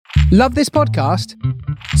Love this podcast?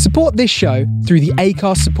 Support this show through the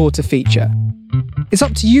Acast supporter feature. It's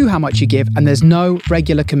up to you how much you give, and there's no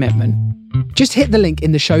regular commitment. Just hit the link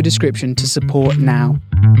in the show description to support now.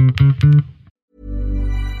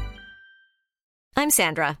 I'm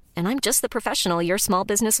Sandra, and I'm just the professional your small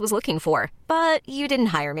business was looking for. But you didn't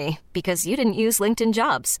hire me because you didn't use LinkedIn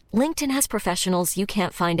Jobs. LinkedIn has professionals you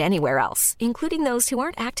can't find anywhere else, including those who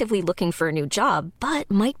aren't actively looking for a new job, but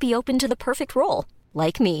might be open to the perfect role,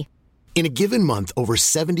 like me. In a given month, over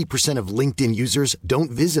 70% of LinkedIn users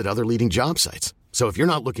don't visit other leading job sites. So if you're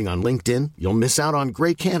not looking on LinkedIn, you'll miss out on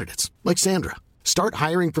great candidates like Sandra. Start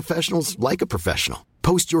hiring professionals like a professional.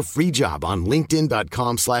 Post your free job on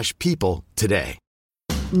linkedin.com/people today.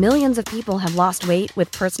 Millions of people have lost weight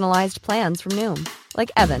with personalized plans from Noom.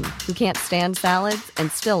 Like Evan, who can't stand salads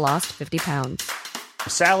and still lost 50 pounds.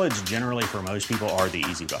 Salads generally for most people are the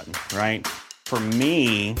easy button, right? For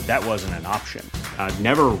me, that wasn't an option. I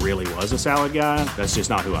never really was a salad guy. That's just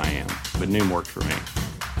not who I am. But Noom worked for me.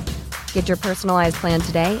 Get your personalized plan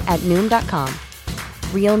today at Noom.com.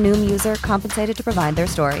 Real Noom user compensated to provide their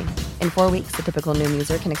story. In 4 weeks, the typical Noom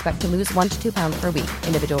user can expect to lose 1 to 2 pounds per week.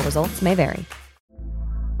 Individual results may vary.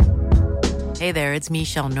 Hey there, it's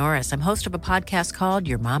Michelle Norris. I'm host of a podcast called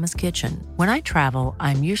Your Mama's Kitchen. When I travel,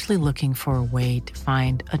 I'm usually looking for a way to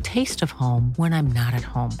find a taste of home when I'm not at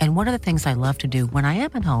home. And one of the things I love to do when I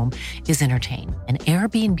am at home is entertain. And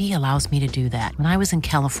Airbnb allows me to do that. When I was in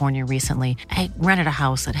California recently, I rented a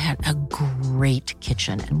house that had a great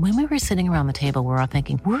kitchen. And when we were sitting around the table, we're all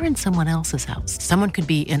thinking, we're in someone else's house. Someone could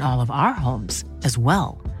be in all of our homes as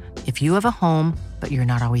well. If you have a home, but you're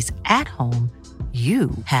not always at home,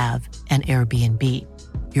 you have an Airbnb.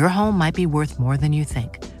 Your home might be worth more than you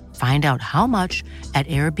think. Find out how much at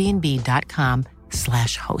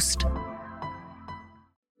airbnb.com/host.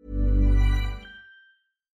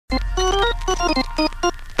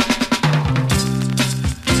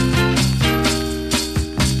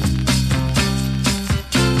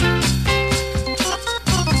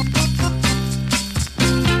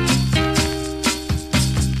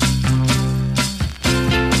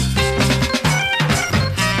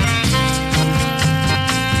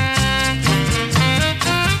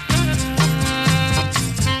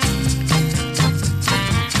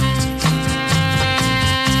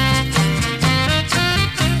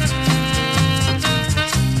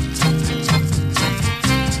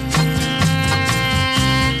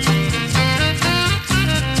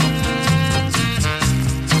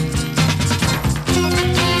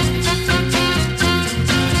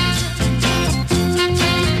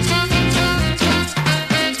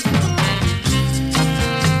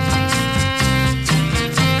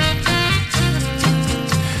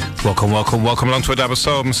 Welcome along to A Dab of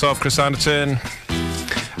Soul. Myself, Chris Anderton.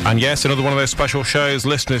 And yes, another one of those special shows,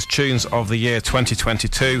 Listeners' Tunes of the Year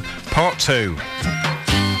 2022, Part 2.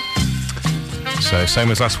 So,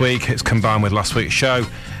 same as last week, it's combined with last week's show.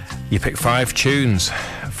 You pick 5 tunes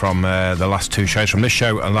from the last 2 shows, from this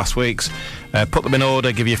show and last week's. Put them in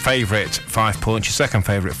order, give your favourite 5 points, your second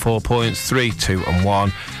favourite 4 points, 3, 2 and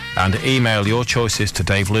 1. And email your choices to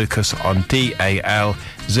Dave Lucas on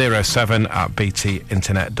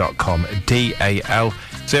dal07@btinternet.com.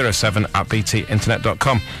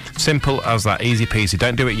 dal07@btinternet.com. Simple as that, easy peasy.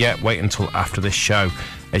 Don't do it yet, wait until after this show.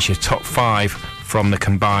 It's your top 5 from the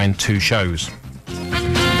combined 2 shows.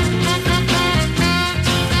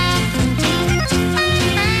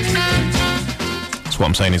 So what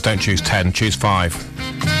I'm saying is don't choose 10, choose 5.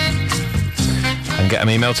 And get an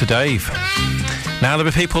email to Dave. Now,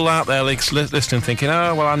 there'll be people out there listening thinking,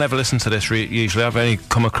 oh, well, I never listen to this usually. I've only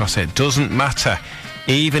come across it. Doesn't matter.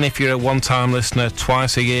 Even if you're a one-time listener,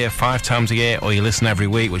 twice a year, 5 times a year, or you listen every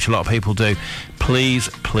week, which a lot of people do,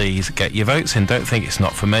 please get your votes in. Don't think it's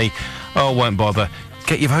not for me. Oh, won't bother.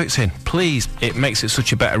 Get your votes in, please. It makes it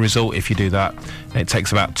such a better result if you do that. It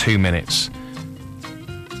takes about 2 minutes.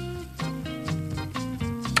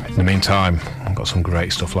 In the meantime, I've got some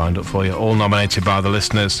great stuff lined up for you, all nominated by the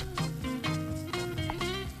listeners.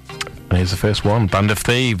 And here's the first one, Band of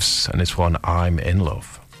Thieves, and this one, I'm in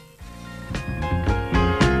Love.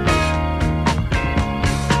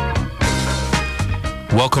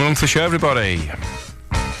 Welcome on to the show, everybody.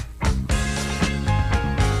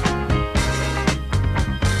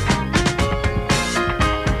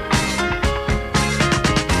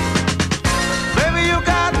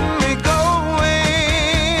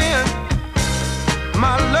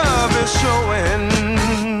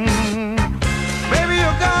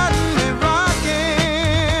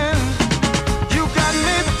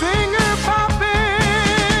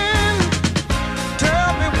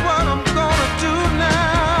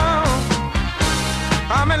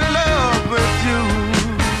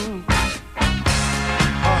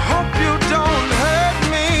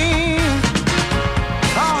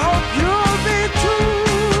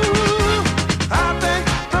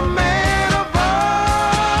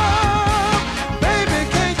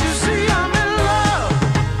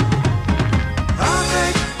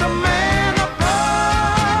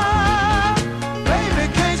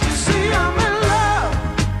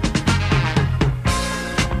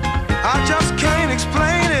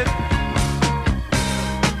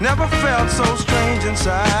 never felt so strange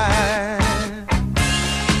inside.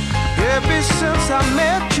 Ever since I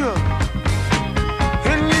met you,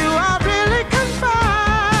 in you I really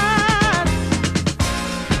confide.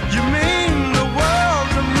 You mean the world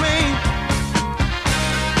to me,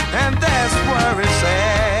 and that's where it's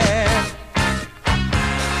at.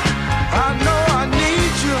 I know I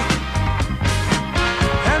need you,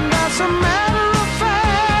 and that's a matter of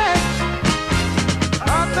fact.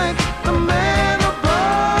 I think the man above,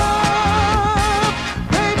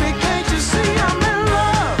 baby, can't you see I'm in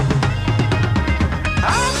love? I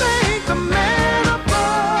think the man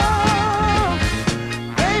above,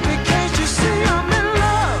 baby, can't you see I'm in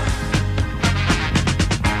love?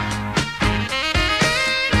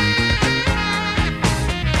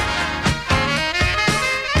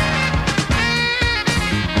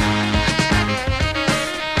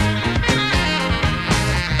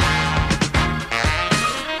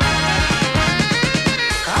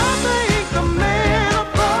 I think the man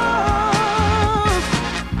above,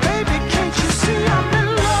 baby, can't you see I'm in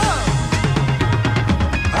love?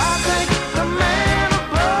 I think the man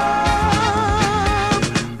above,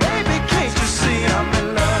 baby, can't you see I'm in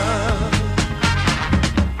love?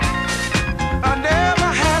 I never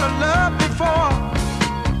had a love before,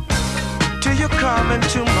 till you come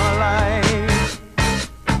into my life.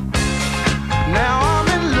 Now I'm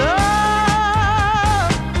in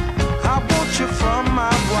love, I want you for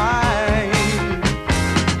my wife.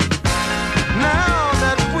 Now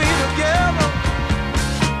that we're together,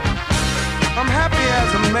 I'm happy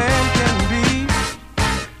as a man can be.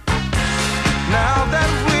 Now that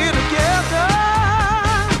we're together,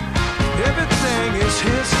 everything is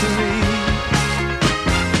history.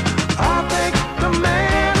 I think the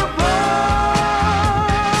man above,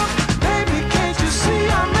 baby, can't you see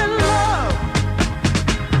I'm in love?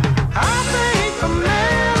 I think the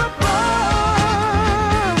man above,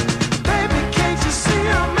 baby, can't you see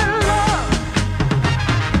I'm in love?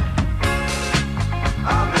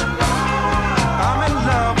 I'm in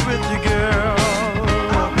love with you, girl.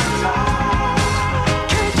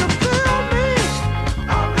 Can't you feel me?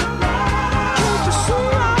 Can't you see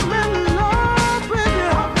I'm in love with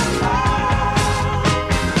you?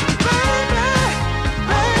 Baby,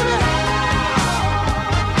 baby,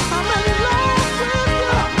 I'm in love with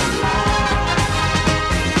you.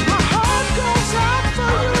 My heart goes out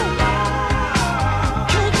for you.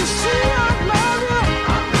 Can't you see I love you?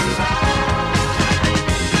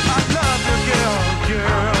 I love you,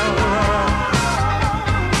 girl.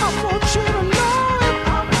 I want you to know it.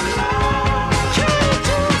 Can't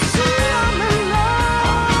you see I'm in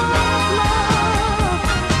love?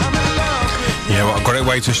 I'm in love with you. Yeah, what a great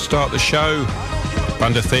way to start the show.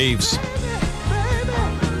 Band of Thieves.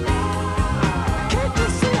 Can't you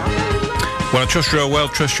see I'm in love? Well, I trust you all well.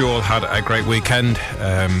 Trust you all had a great weekend.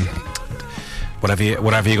 Whatever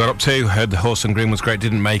you got up to. Heard the Horse and Green was great.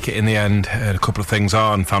 Didn't make it in the end. Had a couple of things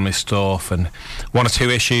on, family stuff, and one or two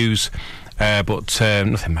issues, but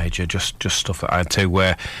nothing major. Just stuff that I had to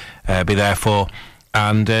be there for.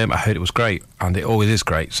 And I heard it was great, and it always is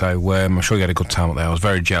great. So I'm sure you had a good time up there. I was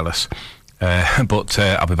very jealous, but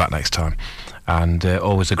I'll be back next time. And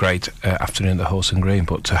always a great afternoon at the Horse and Green.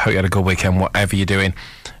 But hope you had a good weekend, whatever you're doing.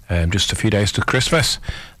 Just a few days to Christmas.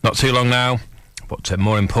 Not too long now. But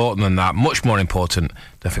more important than that, much more important,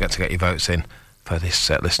 don't forget to get your votes in for this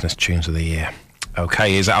Listeners' Tunes of the Year.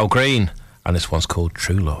 Okay, here's Al Green, and this one's called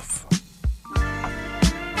True Love.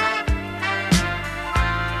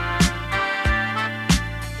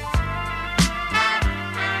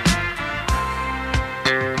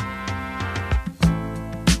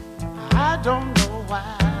 I don't know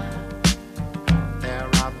why there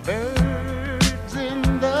are birds in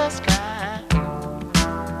the sky.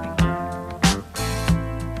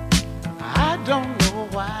 I don't know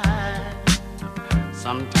why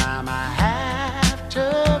sometime I have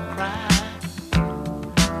to cry.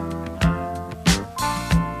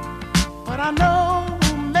 But I know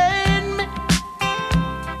who made me,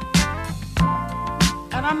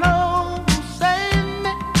 and I know who saved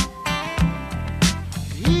me.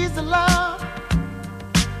 He's the love,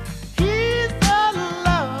 he's the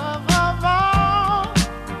love of all.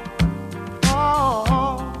 Oh,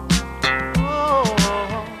 oh,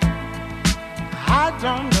 I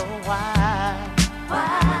don't know why.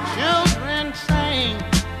 Children sing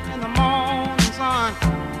in the morning sun.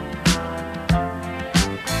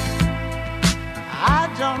 I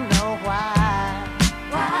don't know why.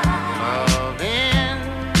 Love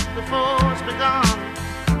ends before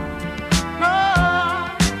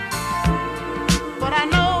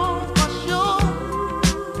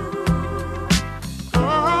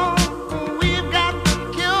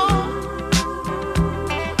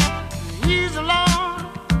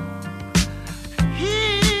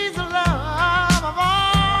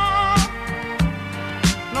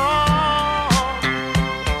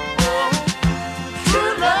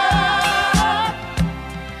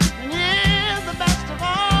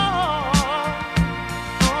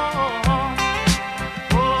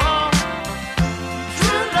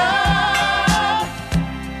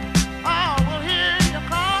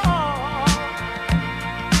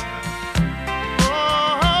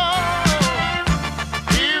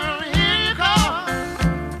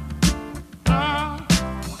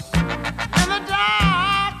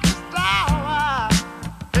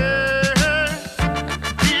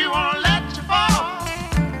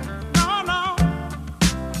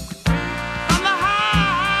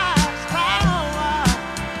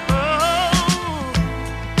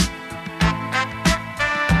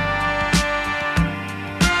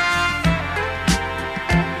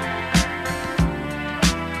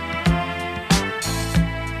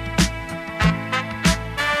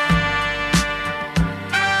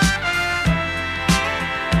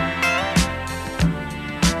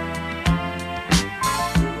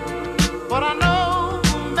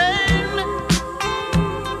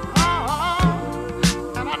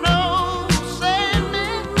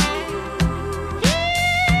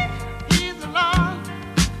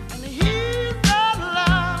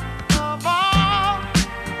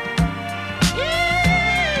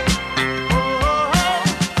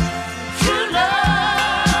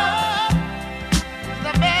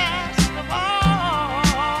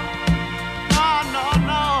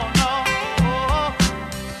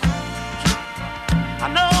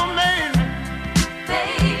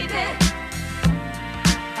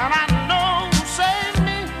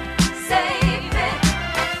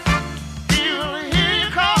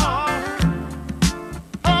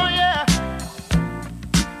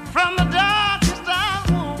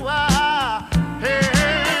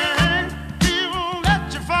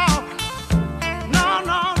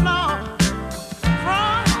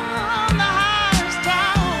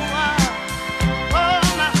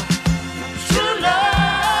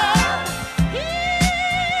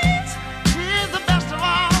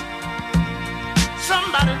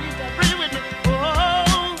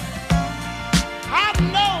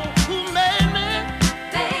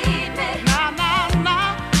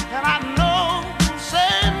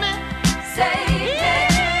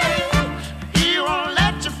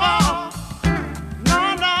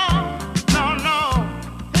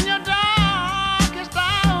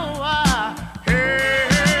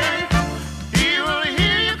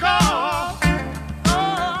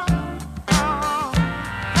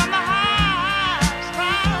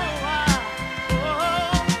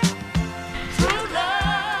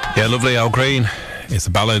Yeah, lovely. Al Green is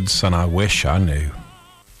the ballads, and I wish I knew.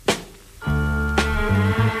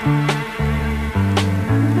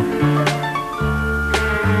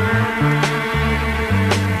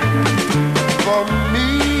 For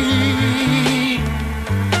me,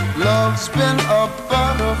 love's been a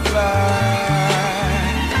butterfly,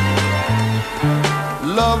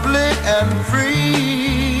 lovely and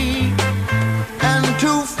free, and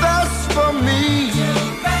too fast for me.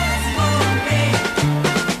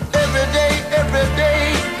 Every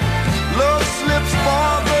day, love slips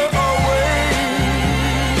farther away.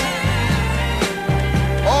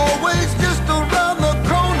 Always just around the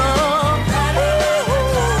corner.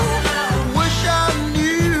 Ooh, wish I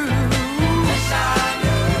knew.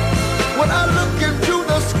 When I look into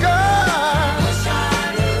the sky,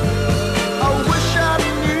 I wish I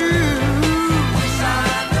knew.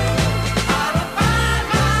 How to find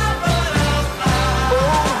my butterfly. Oh,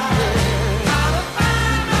 yeah. How to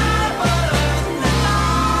find my butterfly.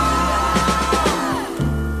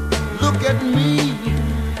 Look at me,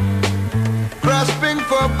 grasping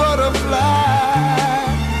for butterfly,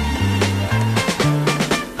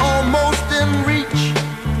 almost in reach,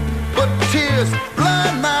 but tears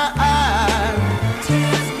blind my eyes.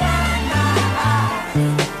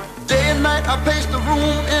 Day and night I pace the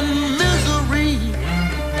room in misery.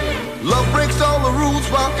 Love breaks all the rules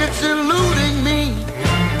while it's eluding me.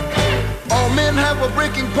 All men have a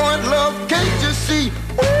breaking point, love, can't you see?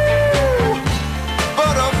 Ooh,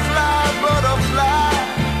 butterfly, butterfly,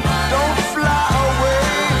 don't fly away.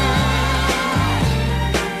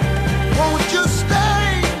 Won't you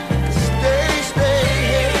stay, stay, stay?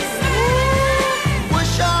 Ooh,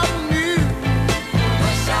 wish I knew.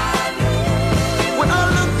 When I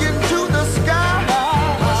look into the sky,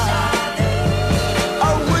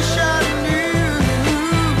 I wish I knew.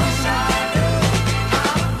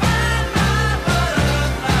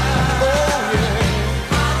 Oh, yeah.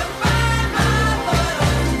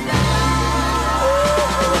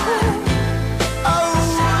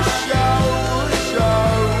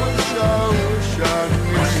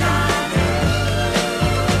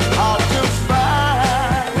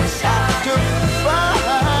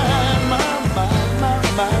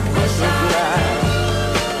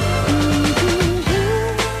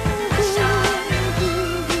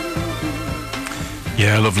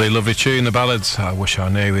 Yeah, lovely, lovely tune. The ballads, I wish I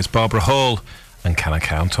knew, is Barbara Hall and Can I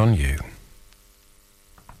Count on You?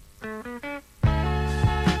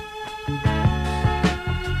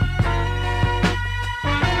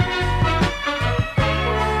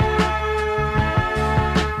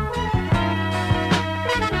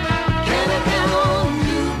 Can I count on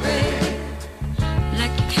you, babe?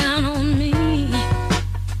 Like you count on me.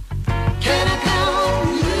 Can I count on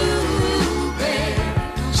you, babe?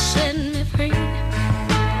 Don't set me free.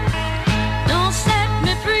 Don't set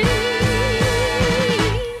me free.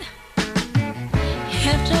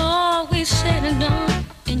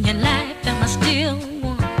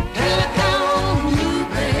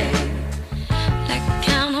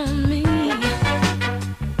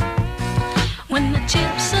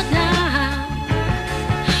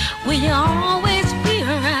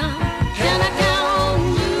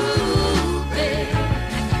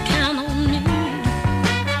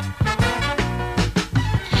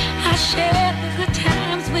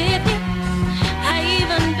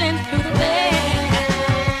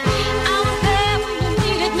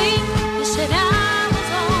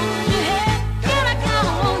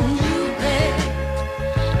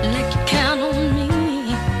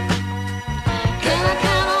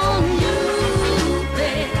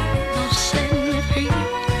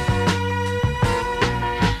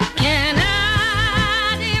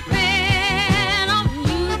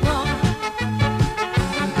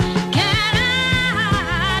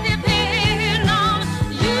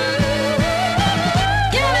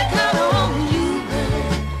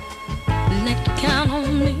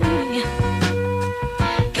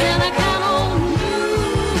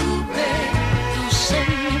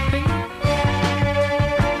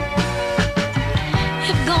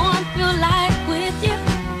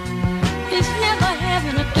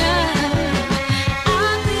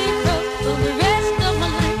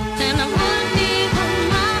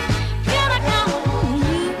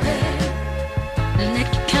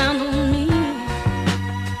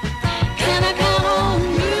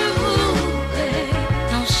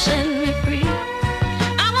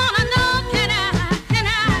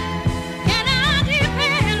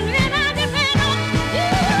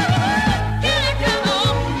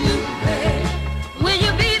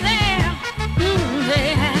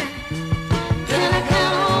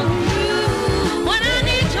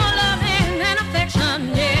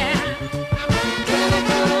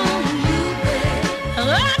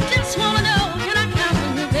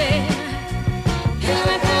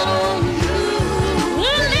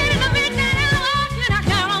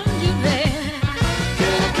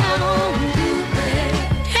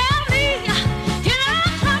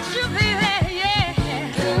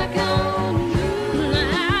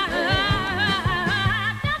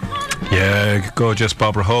 Yeah, gorgeous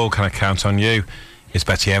Barbara Hall, Can I Count on You? Is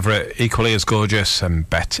Betty Everett equally as gorgeous and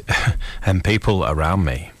and People Around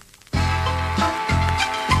Me?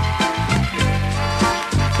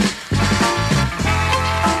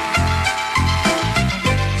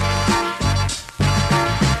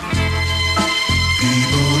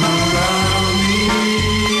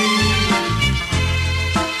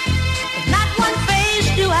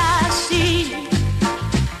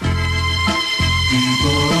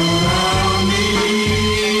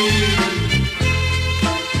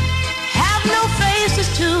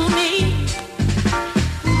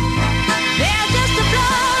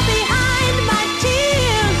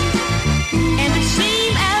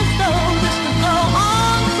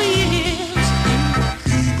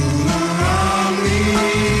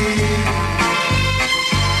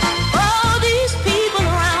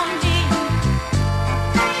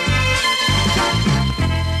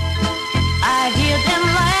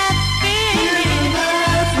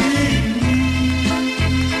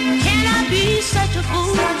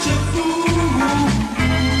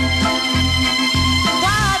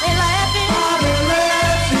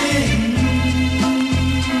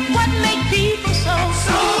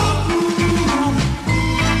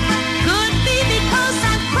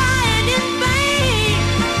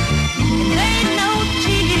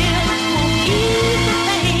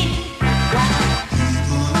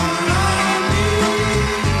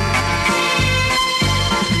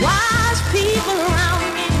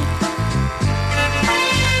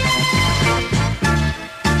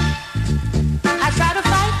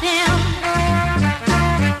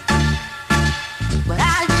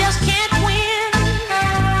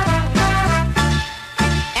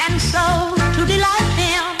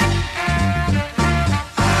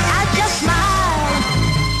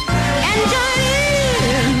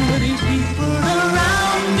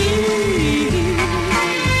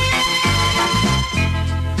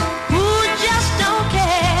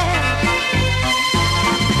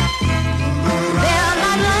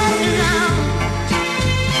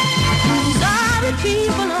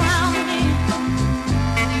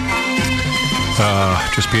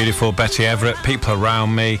 Just beautiful. Betty Everett, People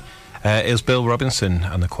Around Me. Is Bill Robinson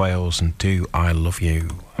and the Quails and Do I Love You?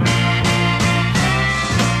 Do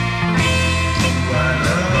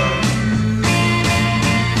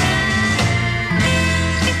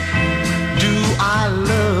I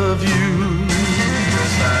love you?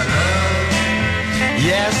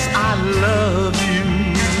 Yes, I love you.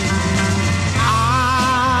 I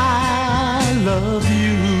love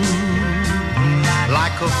you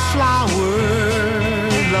like a flower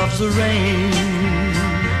loves the rain.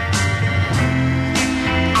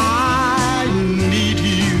 I need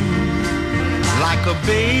you like a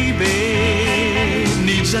baby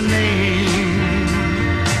needs a name.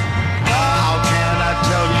 How can I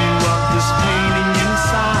tell you of this painting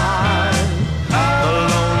inside? The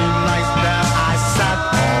lonely nights that I sat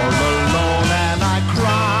all alone and I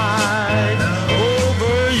cried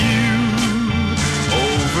over you,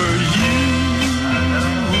 over you.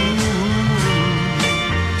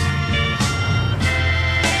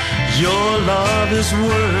 Your love is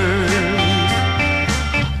worth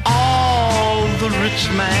all the rich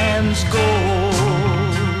man's gold.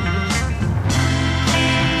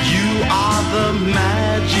 You are the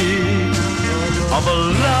magic of a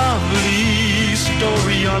lovely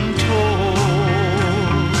story untold.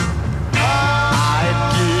 I'd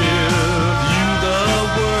give you the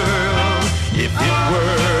world if it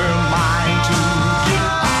were mine to give.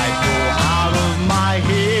 I'd go out of my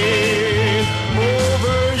head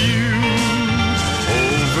over you,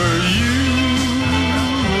 over you.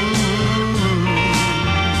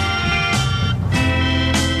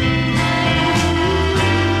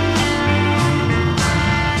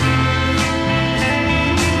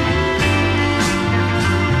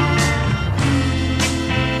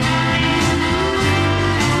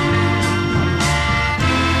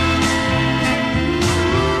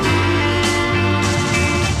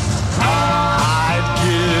 I'd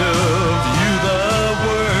give you the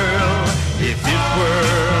world if it were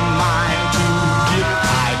mine to give.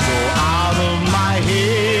 I'd go out of my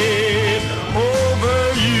head over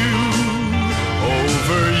you,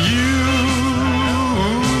 over you,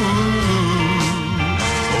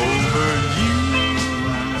 over you.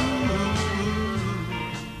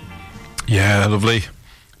 Yeah, lovely.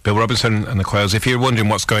 Bill Robinson and the Quails. If you're wondering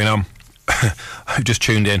what's going on, I've just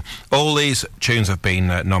tuned in. All these tunes have been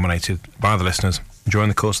nominated by the listeners during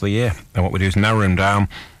the course of the year. And what we do is narrow them down,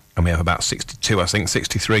 and we have about 62, I think,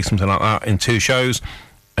 63, something like that, in 2 shows.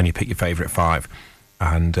 And you pick your favourite 5.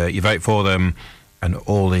 And you vote for them, and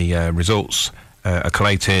all the results are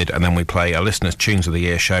collated, and then we play a Listeners' Tunes of the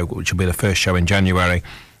Year show, which will be the first show in January,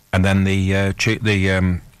 and then the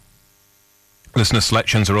listener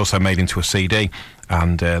selections are also made into a CD,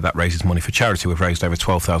 and that raises money for charity. We've raised over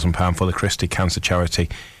 £12,000 for the Christie Cancer Charity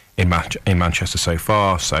in Manchester so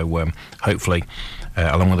far, so hopefully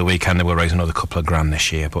along with the weekend we'll raise another couple of grand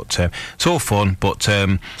this year. But it's all fun, but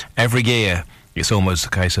every year it's almost a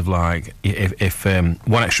case of like if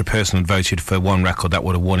one extra person had voted for one record, that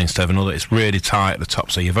would have won instead of another. It's really tight at the top,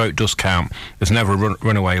 so your vote does count. There's never a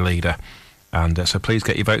runaway leader, and so please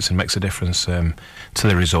get your votes in. Makes a difference to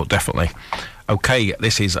the result, definitely. Okay,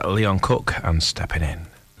 this is Leon Cook and Stepping In.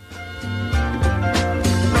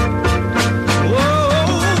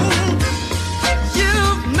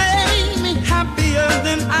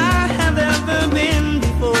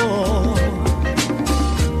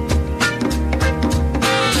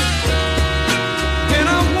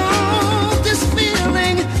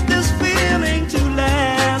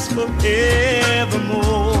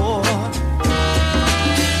 Evermore.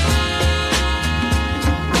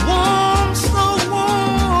 Warm, so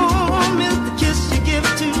warm is the kiss you give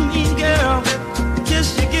to me, girl. The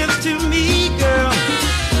kiss you give to me, girl.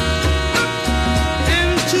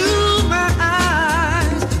 Into my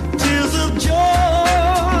eyes, tears of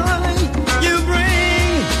joy you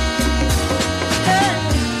bring. Hey,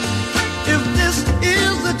 if this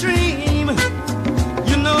is a dream,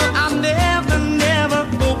 you know I'll never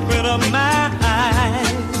open up my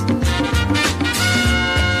eyes.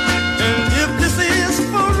 And if this is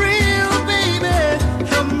for real, baby,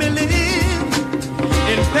 help me live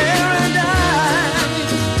in paradise.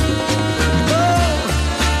 Oh,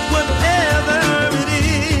 whatever it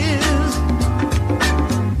is,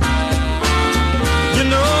 you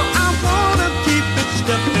know I wanna keep it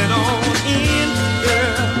stepping on in,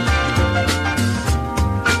 girl.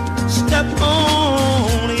 Step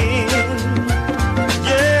on in.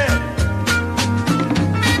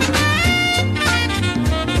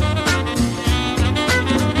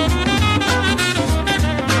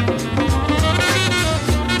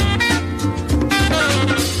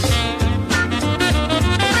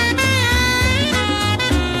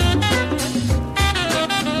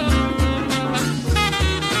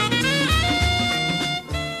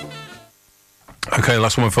 Okay,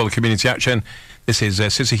 last one for the community action. This is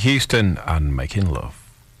Cissy Houston and Making Love.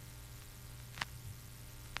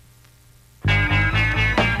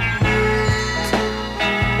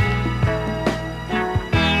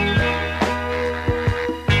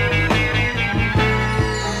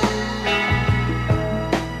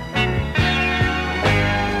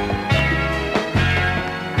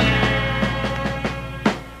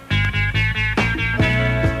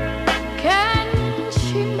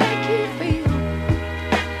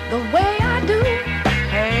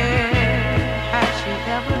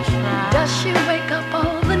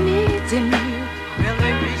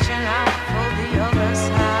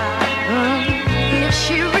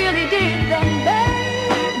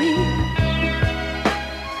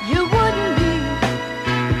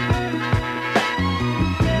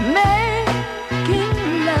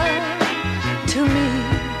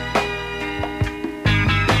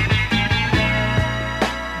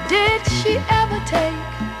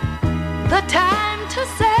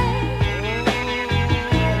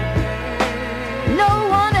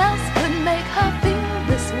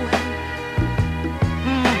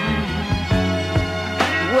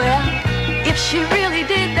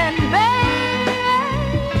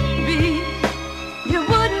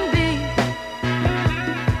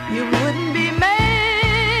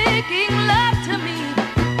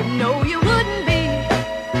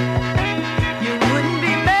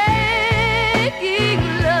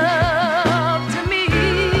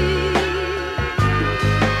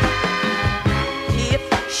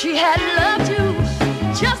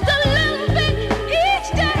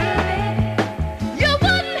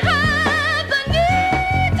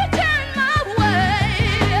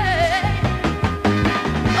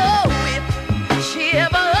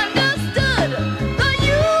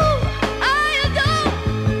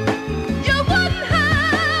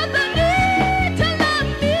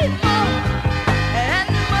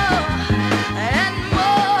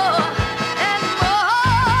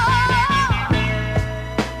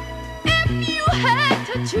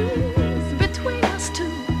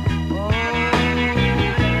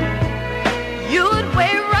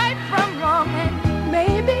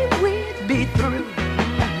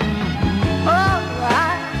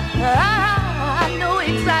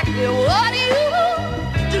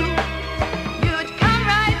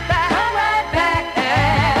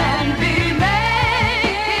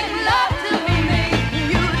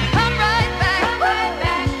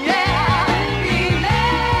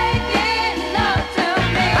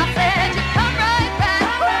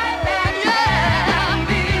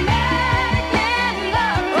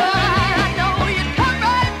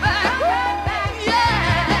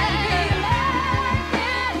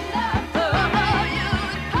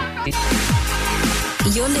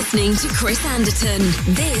 You're listening to Chris Anderton.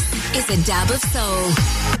 This is A Dab of Soul.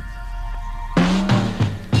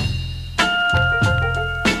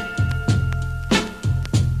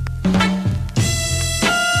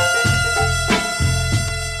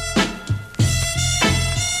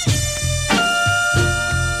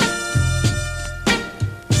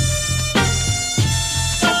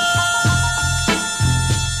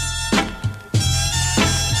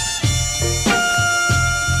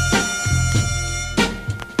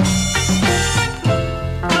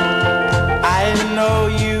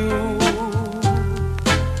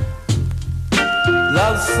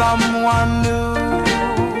 Someone new,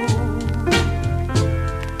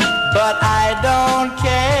 but I don't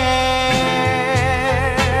care,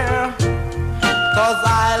 'cause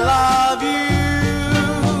I love you.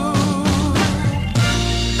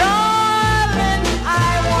 Darling,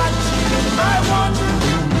 I want you,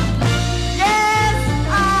 yes,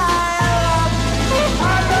 I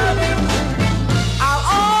love you, I'll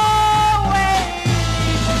always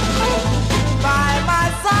by my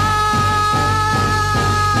side.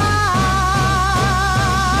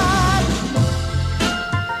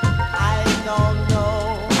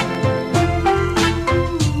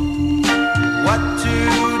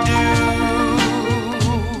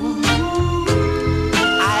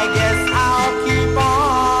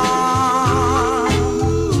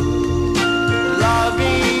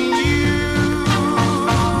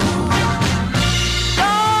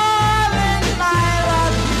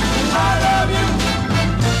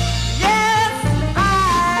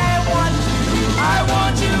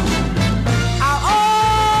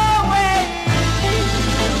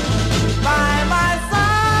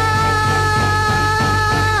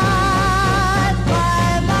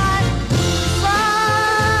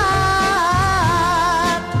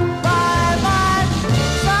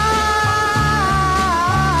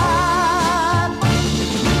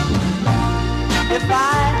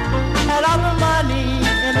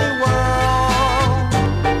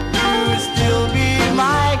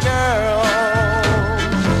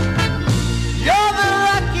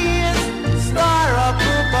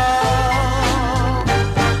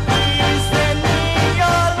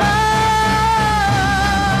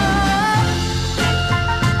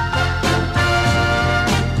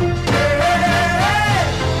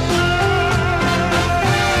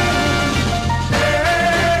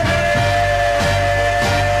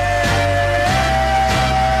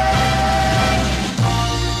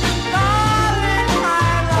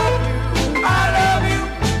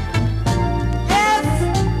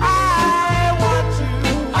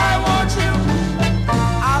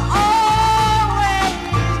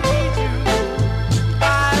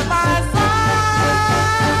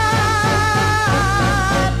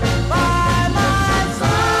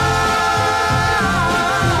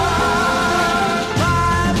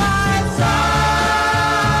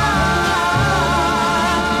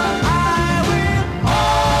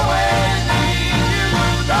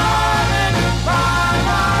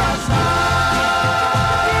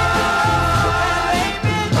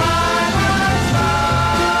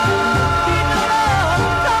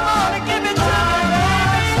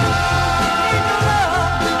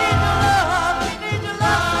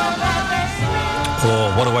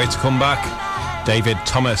 To come back, David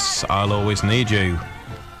Thomas, I'll Always Need You.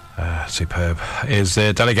 Superb is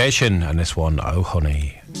the Delegation, and this one, Oh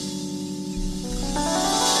Honey.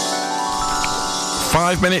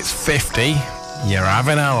 5 minutes 50, you're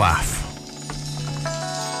having a laugh.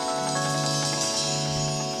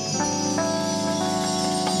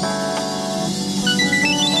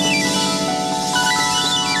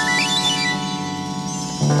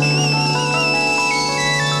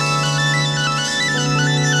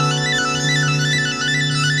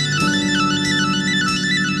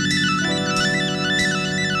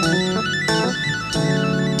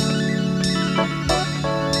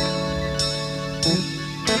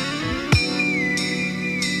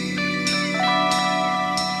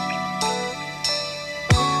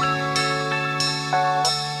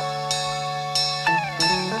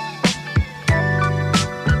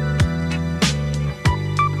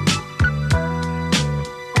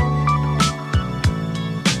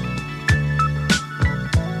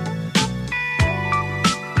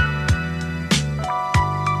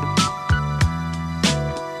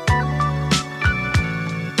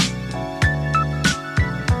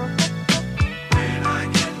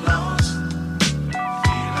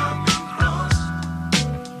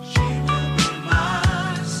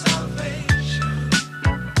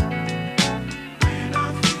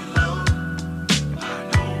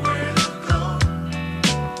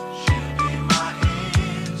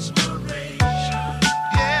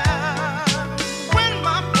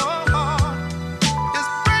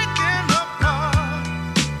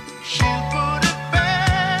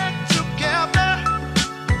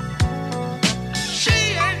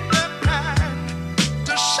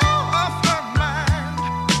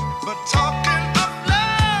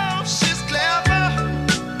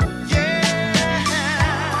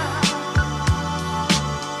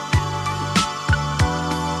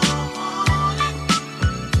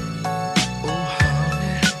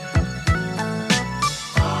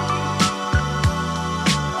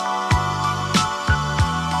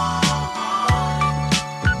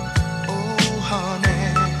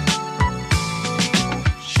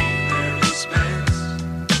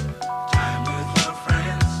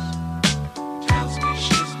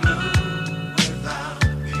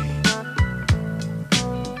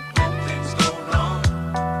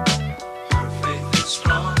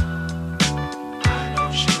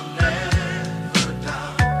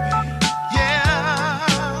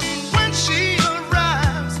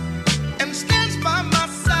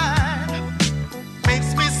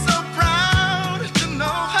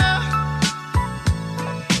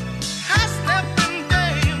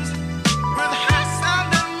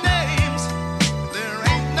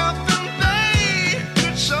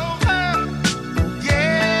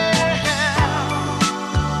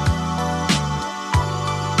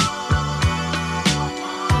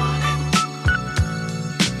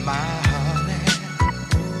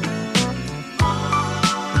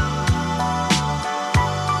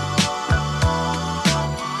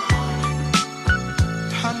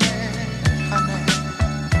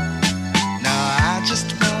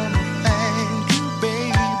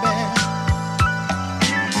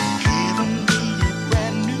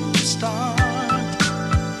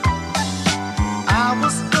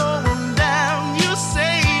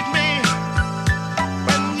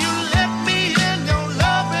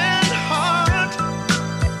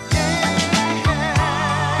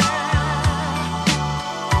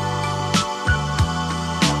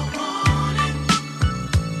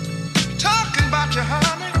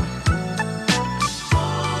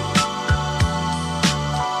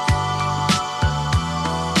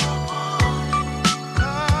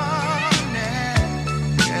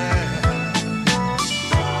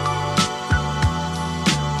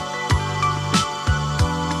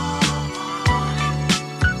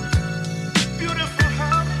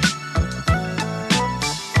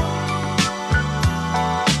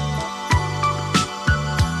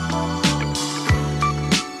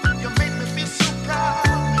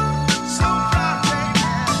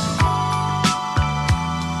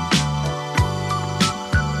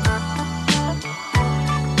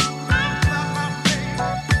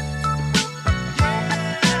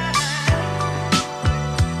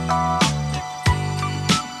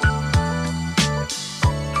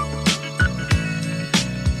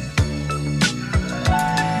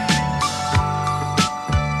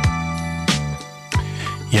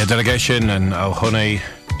 Delegation and Oh Honey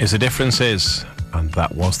is the differences, and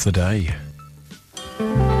that was the day.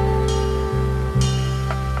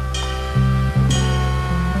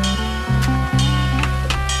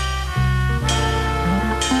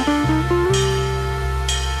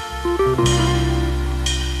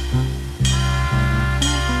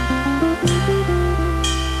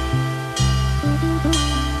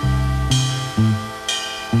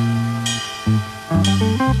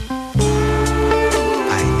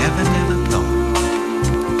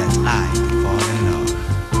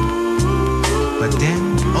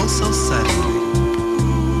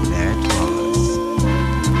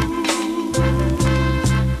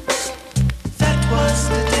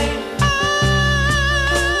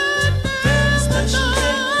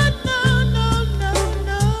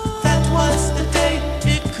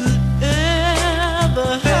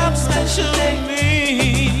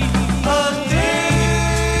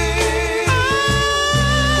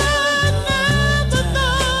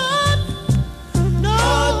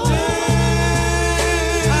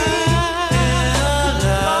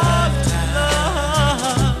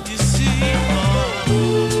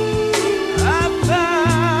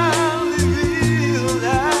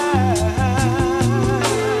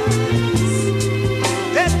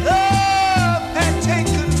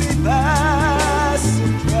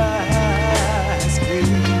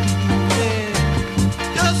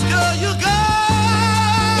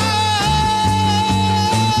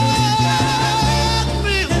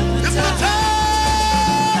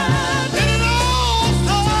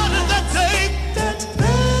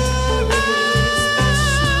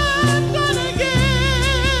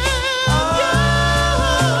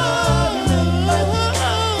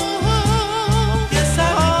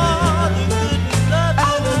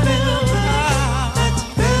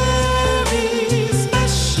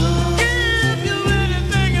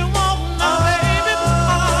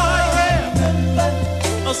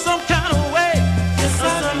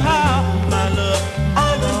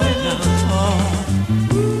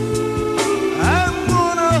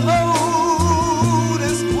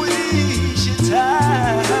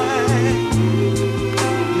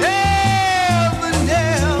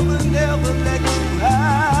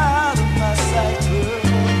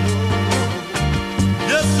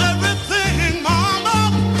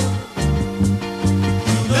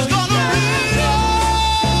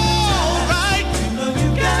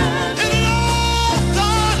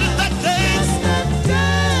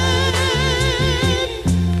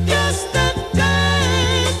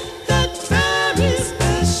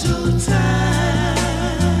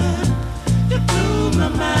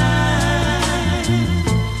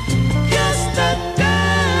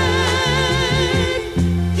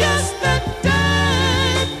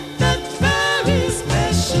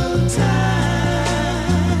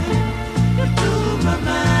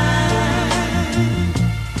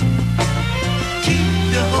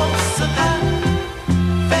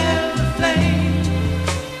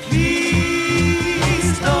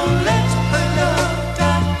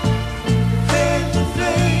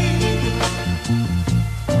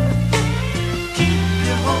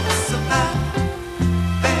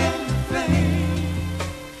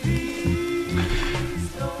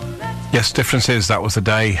 Yes, differences, that was the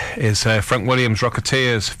day, is Frank Williams'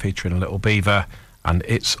 Rocketeers featuring a Little Beaver, and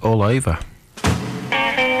It's All Over.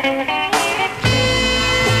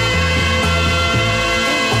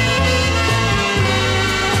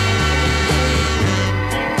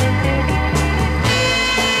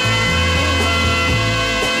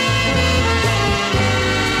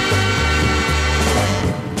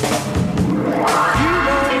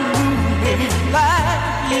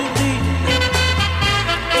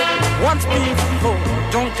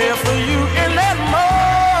 Don't care for you anymore,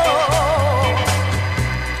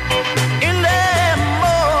 anymore.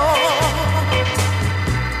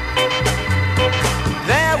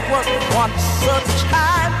 There was once such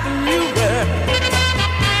time when you were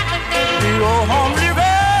the old homely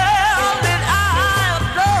girl that I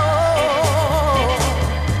adore.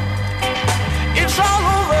 It's all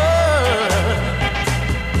over.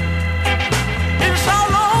 It's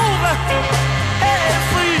all over. Hey,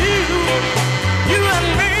 for you and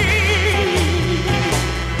me.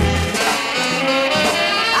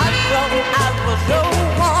 I thought I was the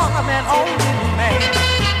one and only man.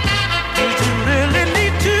 Did you really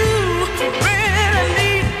need to, really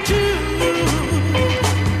need to?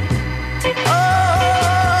 Oh.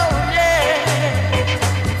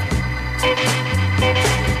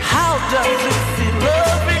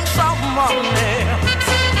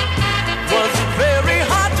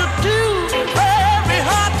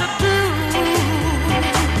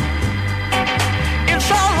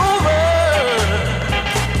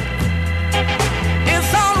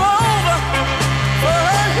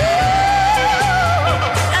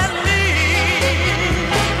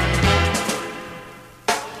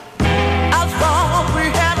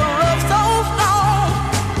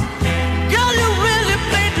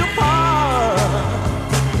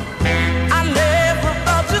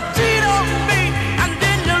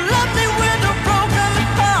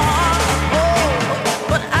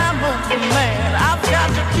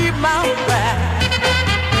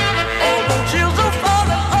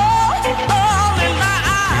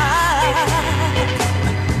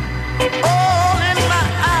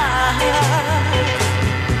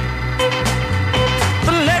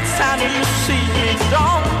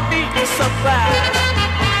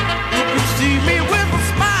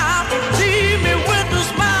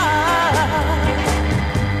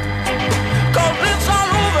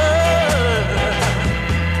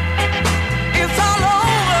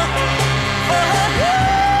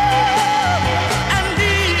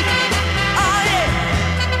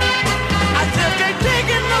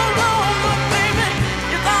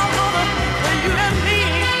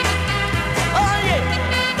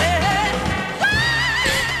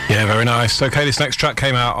 Very nice. Okay, this next track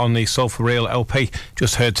came out on the Soul for Real LP,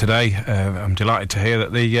 just heard today. I'm delighted to hear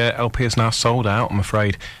that the LP is now sold out, I'm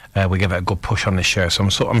afraid. We gave it a good push on this show,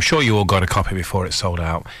 so I'm sure you all got a copy before it sold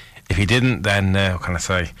out. If you didn't, then, what can I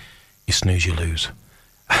say? You snooze, you lose.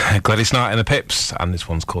 Gladys Knight and the Pips, and this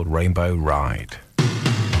one's called Rainbow Ride.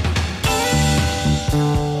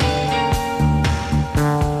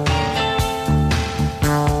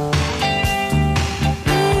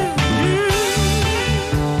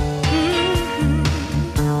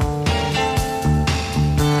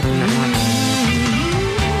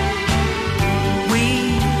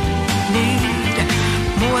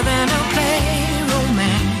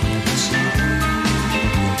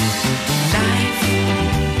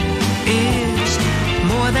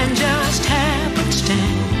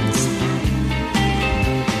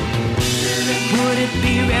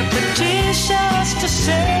 Repetitious to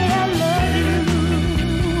say I love you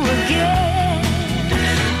again,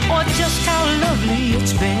 or just how lovely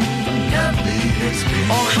it's been,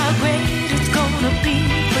 or how great it's gonna be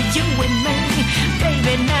for you and me,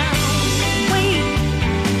 baby. Now we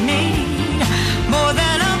need more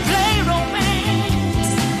than a play romance,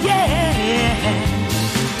 yeah.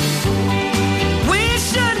 We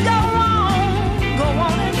should go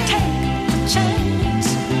on and take a chance.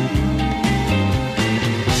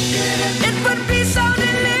 It would be so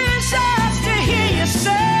delicious to hear you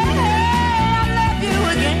say I love you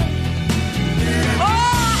again. Oh,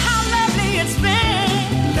 how lovely it's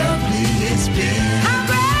been. Lovely it's been. How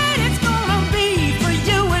great it's gonna be for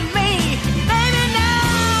you and me. Baby,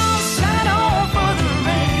 now slide on for the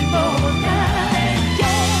rainbow night.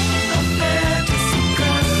 Yeah, a fantasy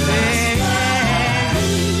color.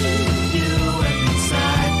 You and me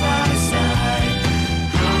side by side.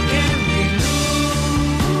 How can we lose?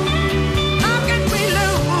 How can we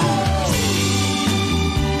lose?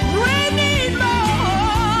 We need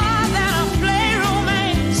more than a play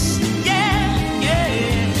romance. Yeah,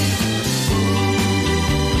 yeah.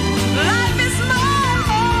 Life is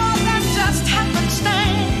more than just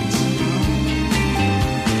happenstance.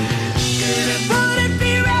 Would it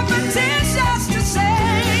be repetitious to say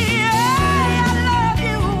I love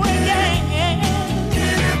you again?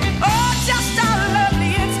 Oh, just how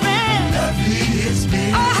lovely it's been.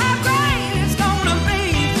 Oh, how great it's gonna be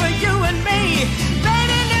for you and me.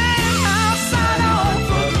 Baby, now sign on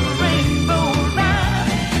for the rainbow ride.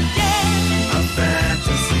 Yeah, a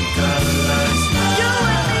fantasy colors night. You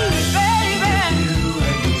and me, baby. You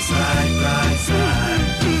and me side by side.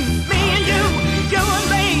 Me and you and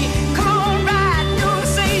me. Come on, ride, you'll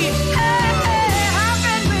see. Hey, hey, how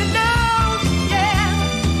can we know? Yeah,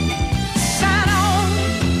 sign on.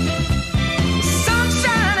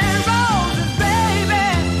 Sunshine and roses, baby.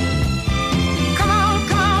 Come on,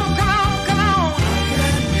 come on, come on, come on.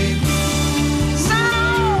 Sign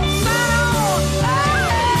on, sign on. Hey,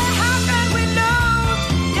 how can we lose?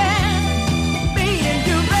 Yeah, me and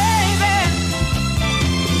you, baby.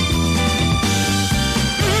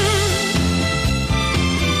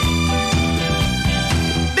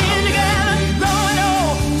 Being together, growing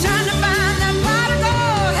old, trying to find that pot of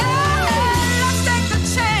gold. Hey, let's take the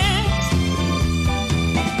chance.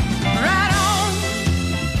 Right on.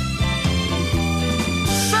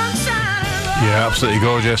 Sunshine and roses. Yeah, absolutely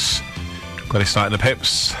gorgeous. Gladys Knight and the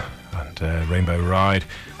Pips, and Rainbow Ride.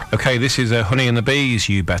 Okay, this is Honey and the Bees,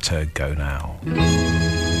 You Better Go Now.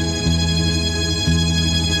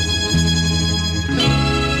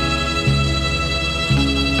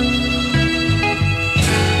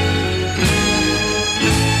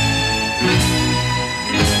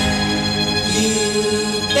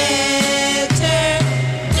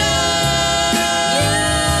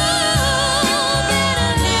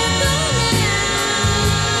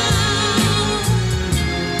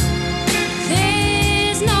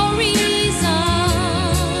 There's no reason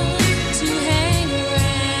to hang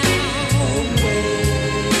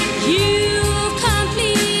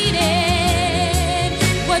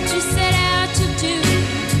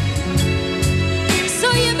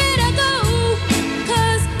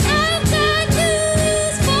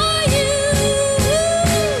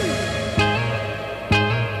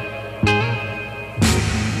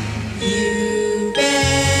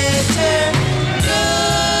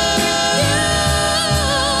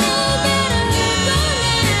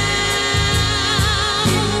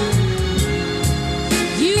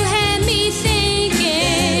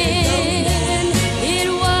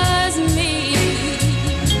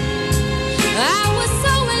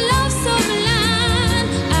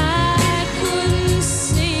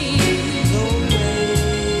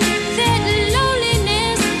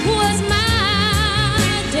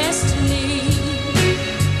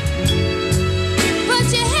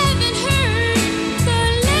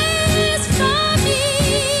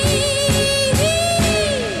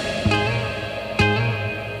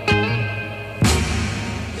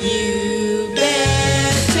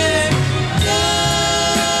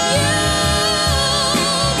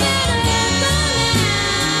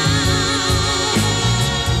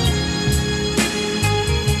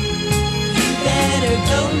better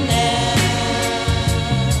go now.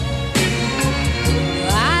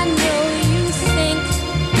 I know you think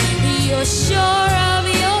you're sure of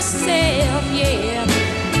yourself, yeah.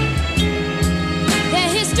 That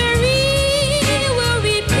history will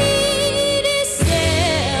repeat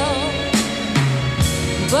itself,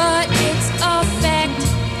 but it's a fact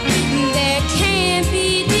that can't be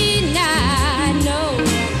denied, no.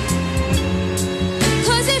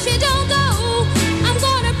 'Cause if you don't go, I'm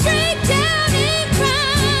gonna break down and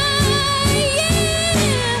cry,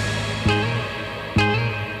 yeah.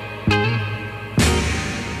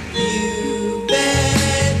 You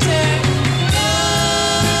better go.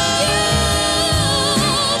 You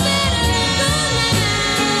better go now.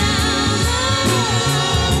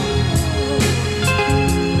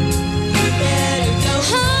 You better go.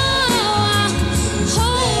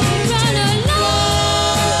 Run along,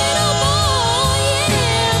 little boy,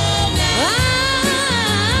 yeah.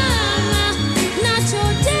 I'm not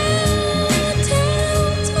your downtown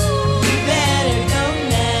toy. You better go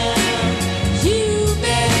now. You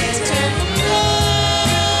better go now.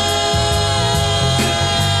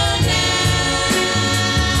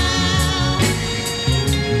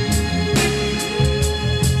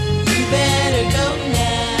 You better go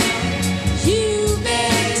now. You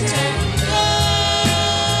better go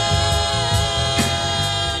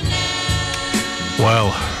now. Well,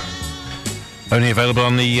 only available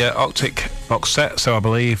on the Optic box set, so I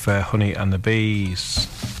believe Honey and the Bees.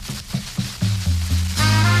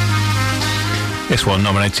 This one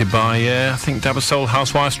nominated by, I think, Dab of Soul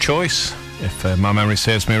Housewife's Choice, if my memory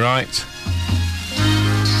serves me right.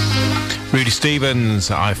 Rudy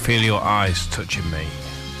Stevens, I Feel Your Eyes Touching Me.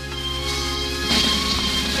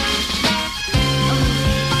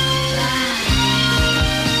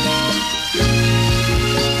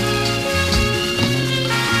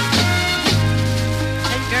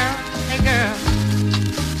 Hey girl,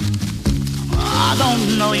 I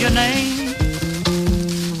don't know your name.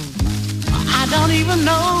 I don't even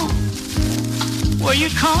know where you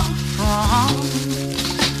come from.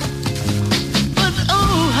 But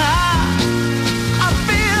oh, I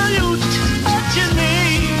feel you touching me.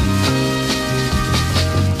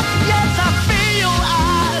 Yes, I feel your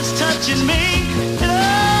eyes touching me. Oh,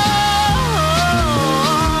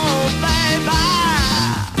 baby.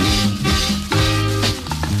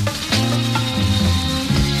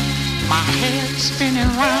 My head's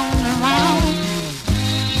spinning round and round,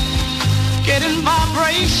 getting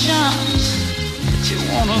vibrations that you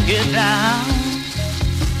wanna get down.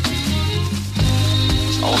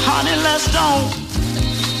 So honey, let's don't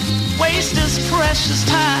waste this precious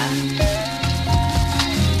time.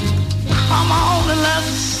 Come on and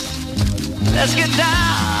let's get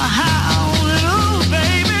down, little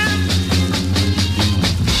baby.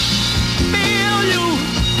 Feel you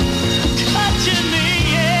touching me,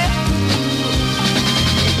 yeah.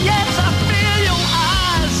 Yes, I feel your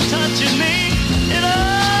eyes touching me. And oh,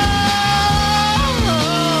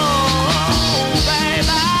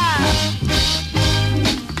 baby.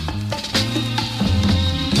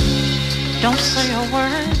 Don't say a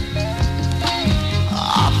word. I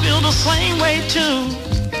feel the same way too.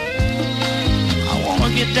 I wanna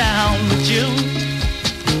get down with you.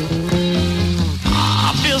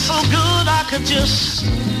 I feel so good I could just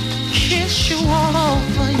kiss you all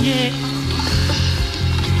over, yeah.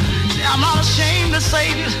 I'm not ashamed to say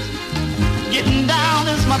that getting down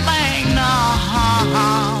is my thing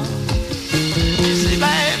now. You see,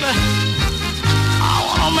 baby, I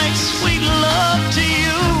wanna make sweet love to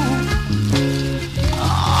you.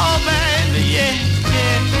 Oh, baby, yeah,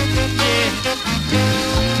 yeah, yeah.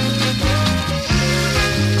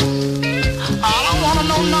 I don't wanna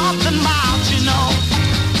know nothing about you, know.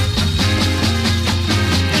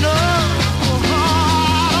 You know,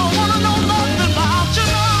 I don't wanna know nothing about you,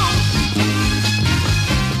 know.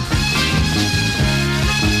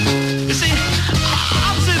 You see, I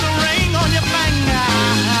see the ring on your finger.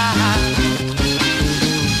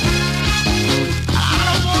 I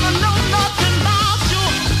don't wanna know nothing about you.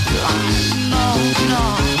 No, no.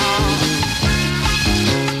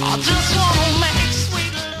 I just wanna make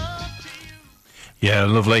sweet love to you. Yeah,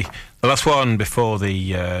 lovely. The last one before the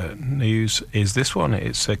news is this one.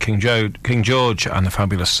 It's King George and the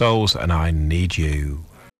Fabulous Souls, and I Need You.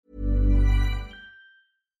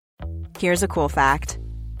 Here's a cool fact.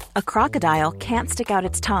 A crocodile can't stick out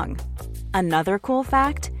its tongue. Another cool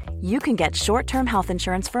fact, you can get short-term health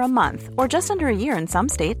insurance for a month or just under a year in some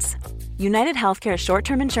states. United Healthcare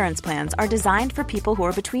short-term insurance plans are designed for people who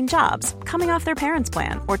are between jobs, coming off their parents'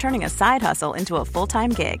 plan, or turning a side hustle into a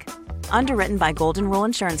full-time gig. Underwritten by Golden Rule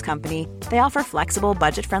Insurance Company, they offer flexible,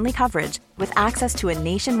 budget-friendly coverage with access to a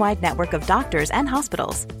nationwide network of doctors and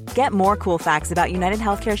hospitals. Get more cool facts about United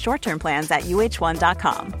Healthcare short-term plans at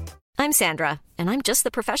uh1.com. I'm Sandra, and I'm just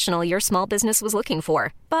the professional your small business was looking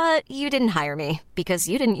for. But you didn't hire me because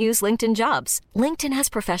you didn't use LinkedIn Jobs. LinkedIn has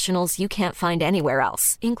professionals you can't find anywhere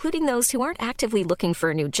else, including those who aren't actively looking for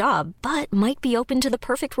a new job, but might be open to the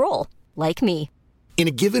perfect role, like me. In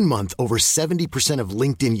a given month, over 70% of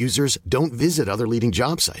LinkedIn users don't visit other leading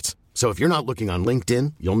job sites. So if you're not looking on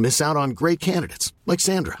LinkedIn, you'll miss out on great candidates like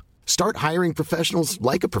Sandra. Start hiring professionals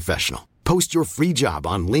like a professional. Post your free job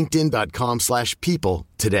on linkedin.com/people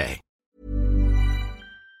today.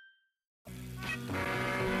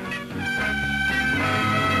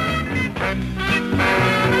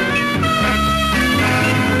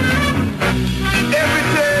 Every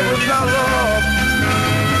day was our love.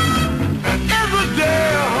 Every day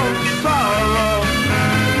of sorrow.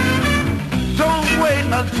 Don't wait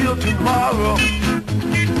until tomorrow.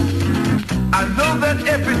 I know that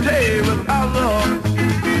every day was our love.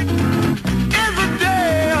 Every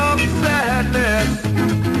day of sadness.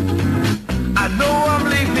 I know I'm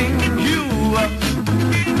leaving you,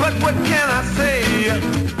 but what can I say?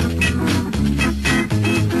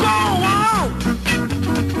 Go on!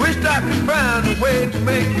 Wish I could find a way to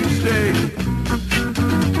make you stay.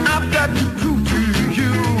 I've got to prove to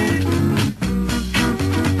you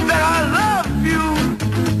that I love you.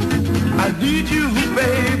 I need you,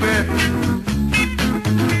 baby.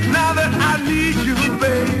 Now that I need you,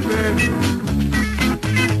 baby.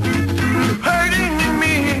 You're hurting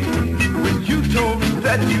me when you told me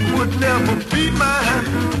that you would never be mine.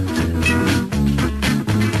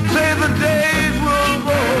 Say the days will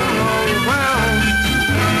roll around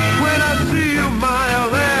when I see you my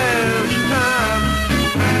last time.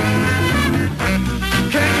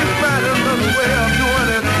 Can't you find another way of doing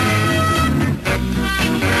it?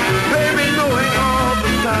 Baby, knowing all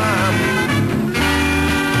the time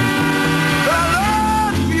that I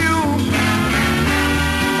love you.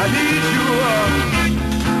 I need you.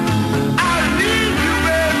 I need you,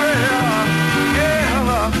 baby. Yeah.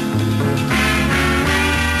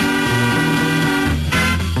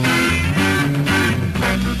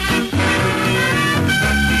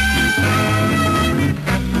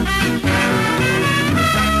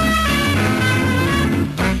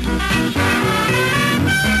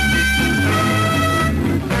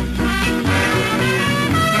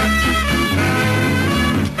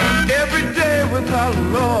 Every day without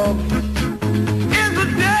love is a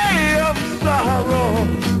day of sorrow.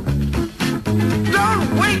 Don't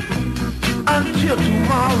wait until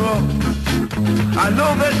tomorrow. I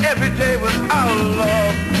know that every day without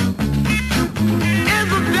love is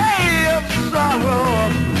a day of sorrow.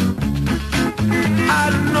 I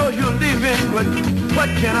know you're leaving, but what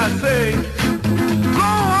can I say? Go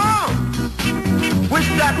on. Wish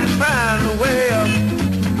I could find a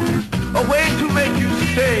way to make you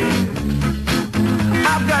stay.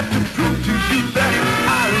 I've got to prove to you that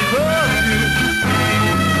I love you.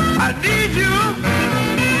 I need you.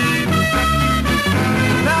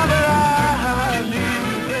 Now that I need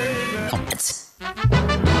you, baby.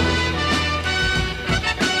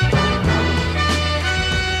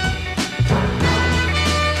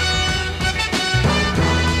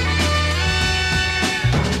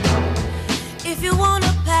 If you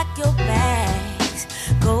wanna pack your bags,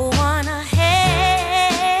 go on ahead.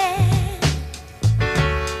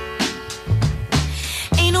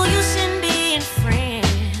 Ain't no use in being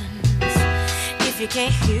friends if you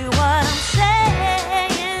can't hear what I'm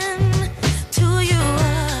saying to you.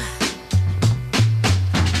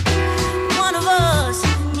 One of us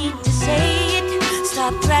need to say it.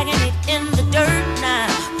 Stop dragging it in the dirt now.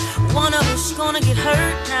 One of us gonna get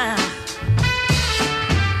hurt now.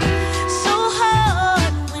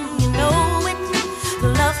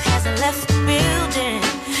 Left the building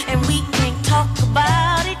and we can't talk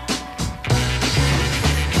about it.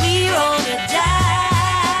 We rolled the dice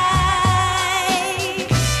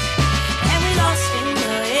and we lost in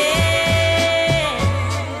the end.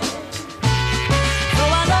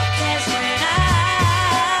 Though our luck has run out,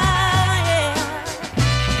 yeah,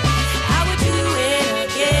 I would do it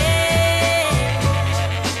again.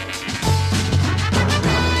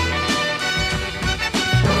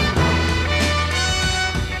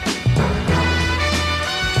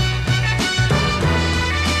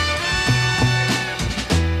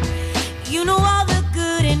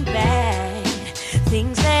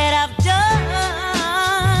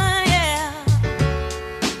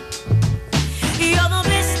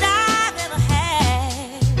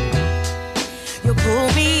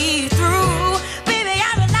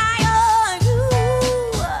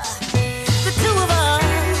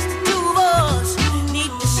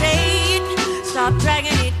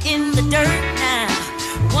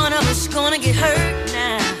 one of us gonna get hurt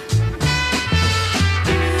now.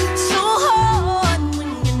 So hard when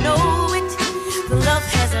you know it. The love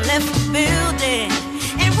has left the building,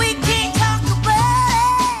 and we can't talk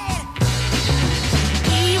about it.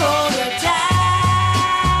 We rolled the dice,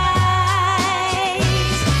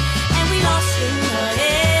 and we lost in the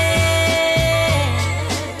end.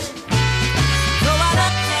 Though our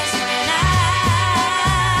luck has ran out,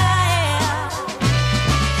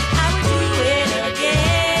 I would do it again.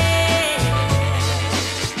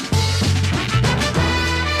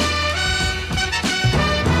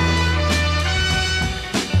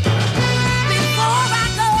 Before I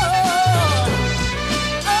go,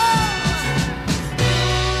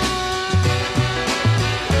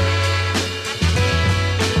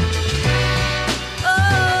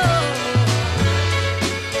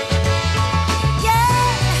 yeah,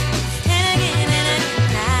 and again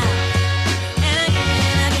now, and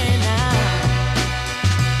again now.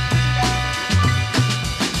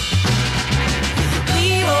 We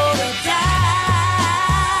rolled the dice,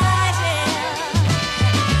 yeah,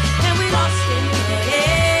 and we lost in the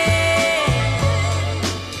end.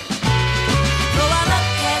 Though our luck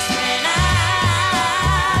has ran out,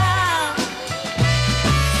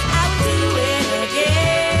 I would do it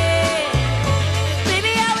again.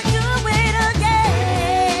 Baby, I would do it again.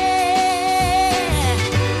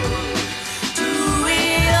 Do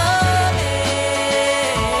it again.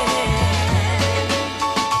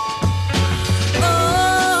 Oh,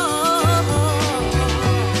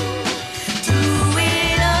 do it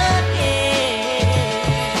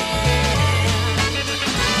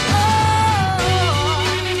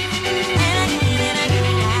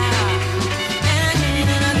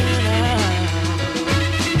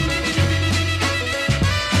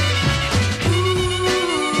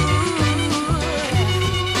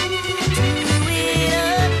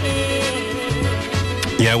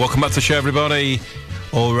Yeah, welcome back to the show, everybody.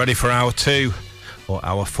 All ready for hour 2 or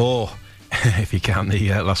hour 4, if you count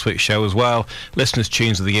the last week's show as well. Listeners'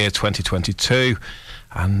 tunes of the year 2022,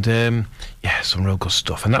 and yeah, some real good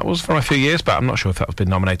stuff. And that was from a few years back. I'm not sure if that has been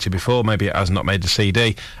nominated before. Maybe it has not made the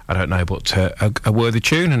CD. I don't know, but a worthy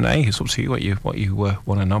tune. And hey, it's up to you what you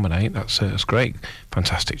want to nominate. That's great,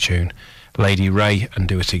 fantastic tune. Lady Ray and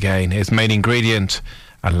Do It Again. Here's Main Ingredient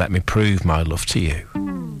and Let Me Prove My Love to You.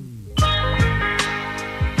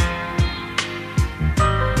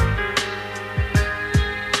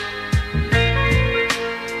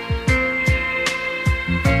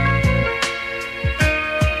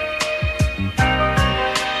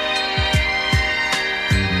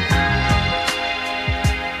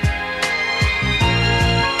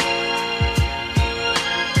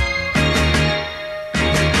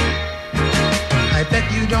 I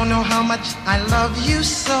bet you don't know how much I love you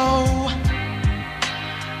so.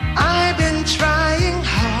 I've been trying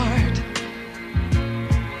hard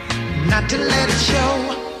not to let it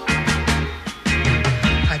show.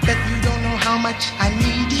 I bet you don't know how much I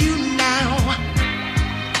need you now.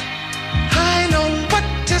 I know what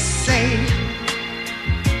to say,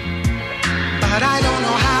 but I don't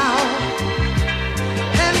know how.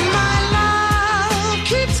 And my love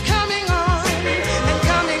keeps coming on and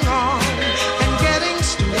coming on and getting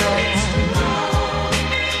strong.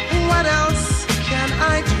 What else can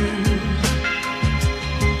I do?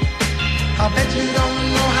 I bet you don't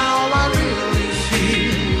know how I really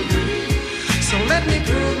feel. So let me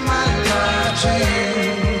prove my love to you.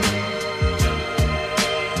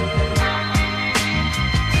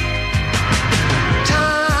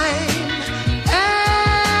 Time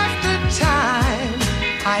after time,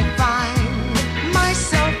 I find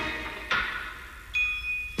myself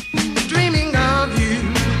dreaming of you.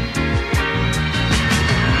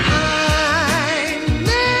 I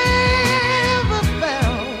never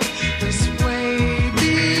felt this way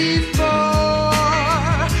before.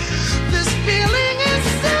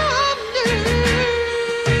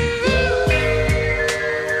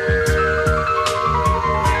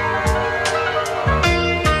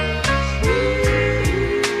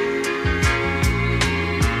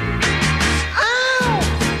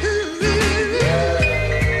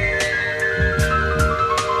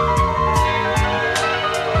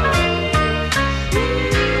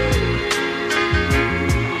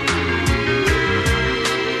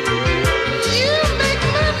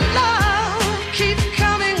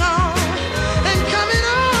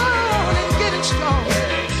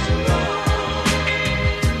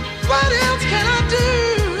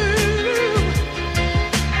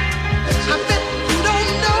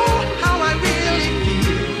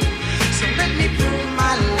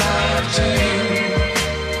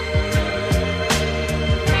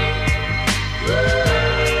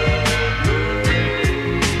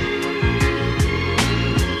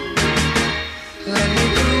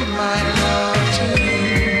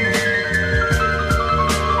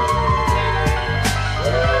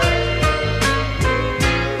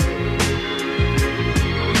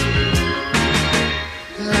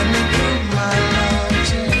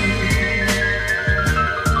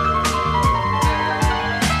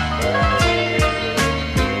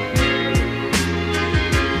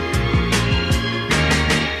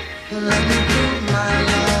 Let me prove my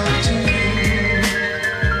love to you.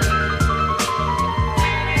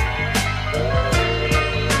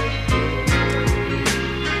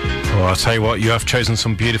 Well, I'll tell you what, you have chosen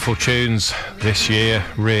some beautiful tunes this year.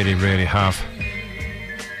 Really, really have.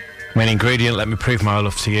 Main ingredient, Let Me Prove My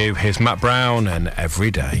Love to You. Here's Matt Brown and Every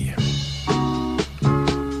Day.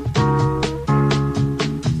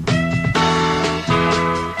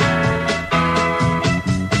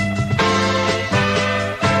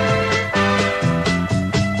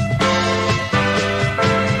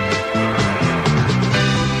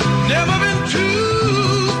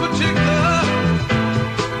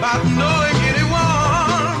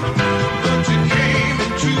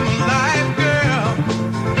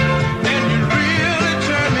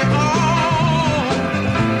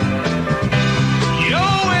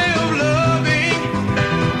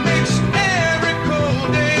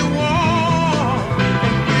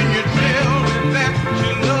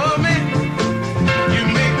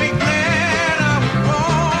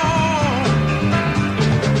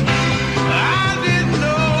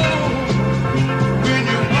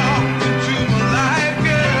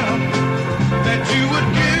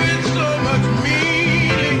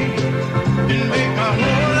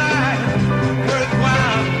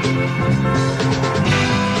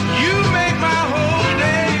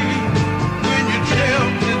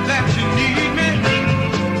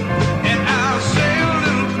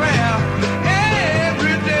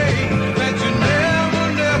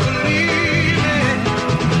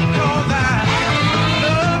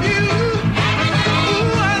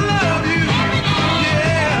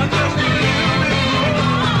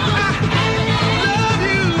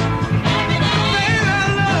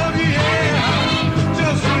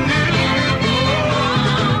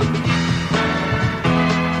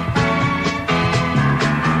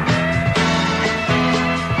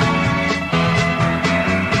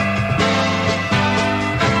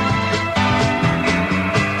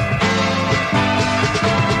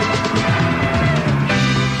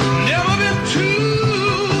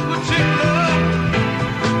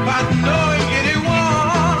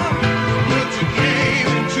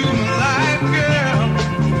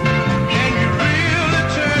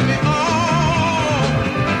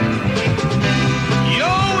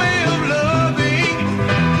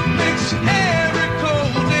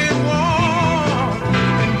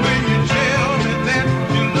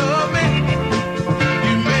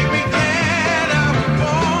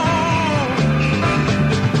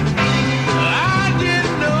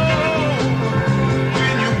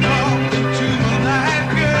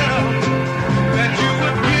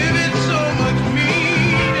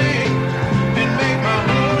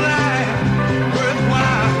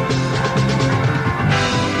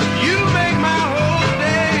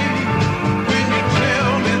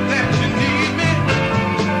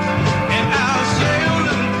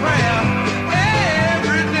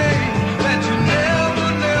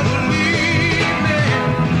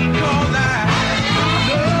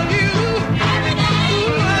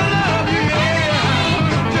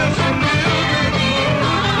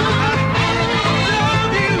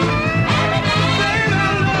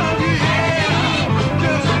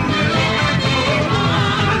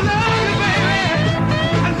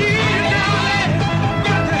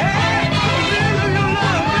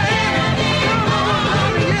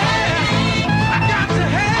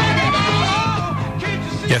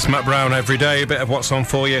 Matt Brown, Every Day. A bit of what's on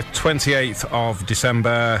for you. 28th of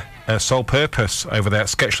December, Sole Purpose over there at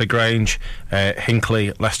Sketchley Grange,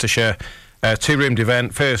 Hinckley, Leicestershire. Two-roomed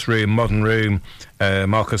event. First room, Modern Room,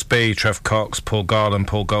 Marcus B, Trev Cox, Paul Garland,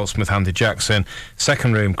 Paul Goldsmith, Andy Jackson.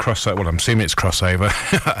 Second room, crossover. Well, I'm assuming it's crossover.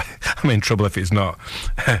 I'm in trouble if it's not.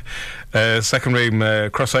 Second room,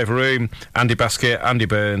 crossover room, Andy Baskett, Andy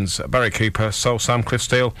Burns, Barry Cooper, Soul Sam, Cliff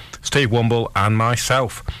Steele, Steve Womble and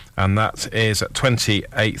myself. And that is at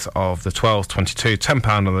 28th of the 12th, 22,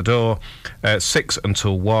 £10 on the door, 6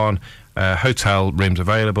 until 1. Hotel rooms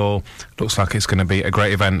available. Looks like it's going to be a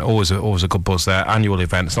great event. Always a good buzz there. Annual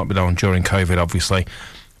event. It's not been on during COVID, obviously,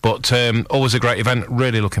 but always a great event.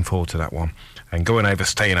 Really looking forward to that one. And going over,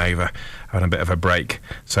 staying over, having a bit of a break.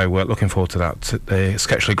 So we're looking forward to that. The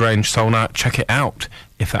Sketchley Grange Soul Night. Check it out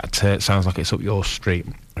if that sounds like it's up your street.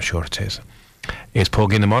 I'm sure it is. Here's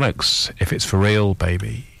Porgy and the Monarchs. If it's for real,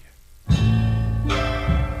 baby.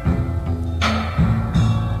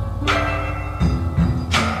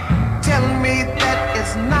 Tell me that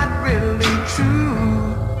it's not really true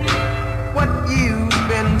what you've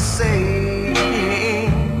been saying.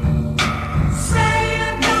 Say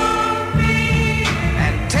it don't be.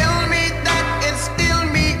 And tell me that it's still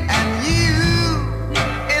me and you.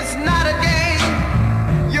 It's not a game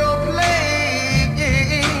you're playing.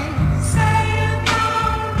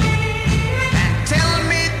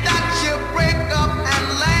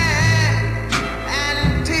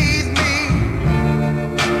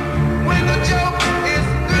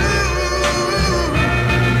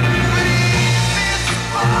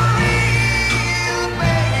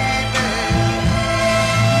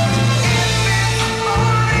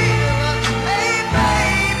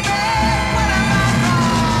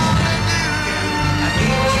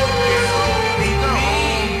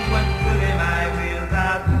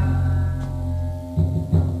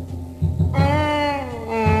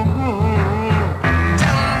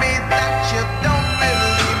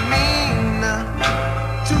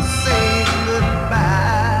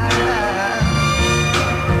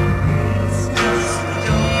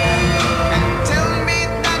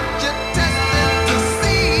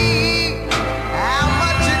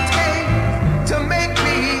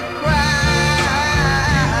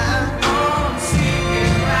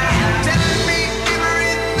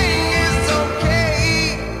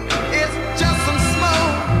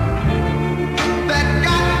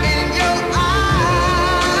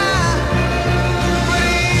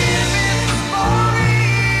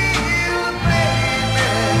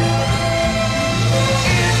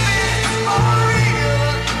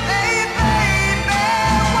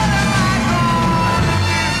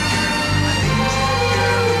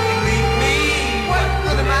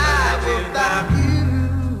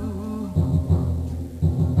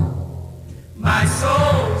 My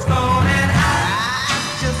soul's gone and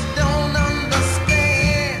I just don't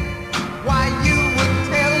understand why you would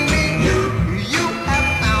tell me you have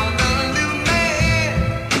found a new man.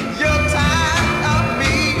 You're tired of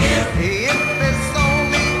me. If it's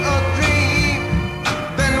only a dream,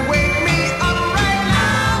 then wake me up right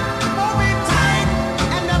now. Hold me tight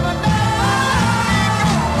and never let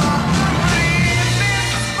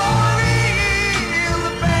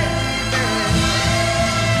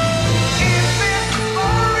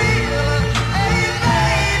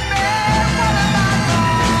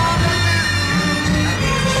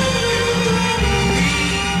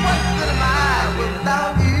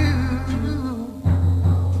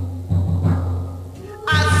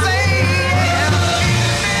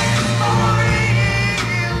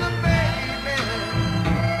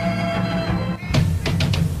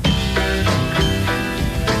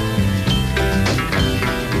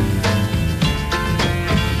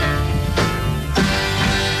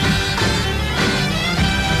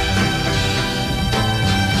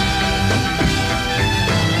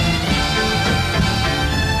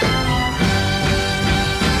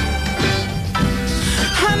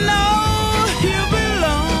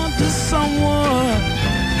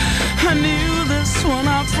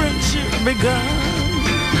begun.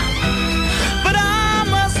 But I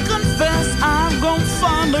must confess I've grown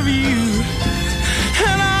fond of you,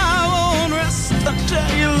 and I won't rest until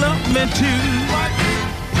you love me too.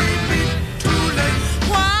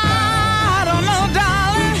 Why, I don't know,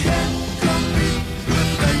 darling,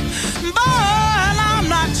 but I'm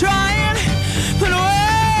not trying. But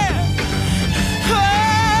where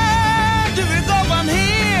do we go from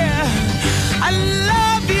here? I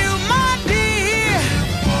love you, my dear.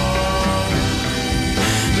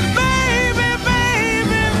 Baby,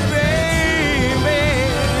 baby, baby,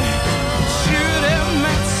 should have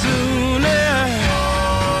met sooner.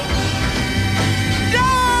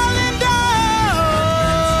 Darling, darling,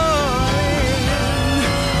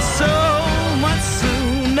 so much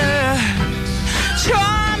sooner.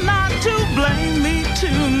 Try not to blame me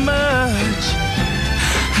too much.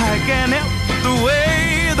 I can't help the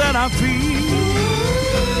way that I feel.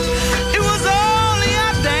 It was only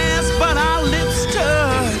a dance, but our lips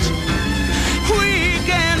touch. We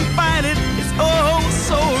can't fight it, it's oh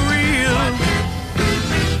so real.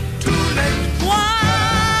 Why,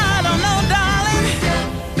 I don't know, darling,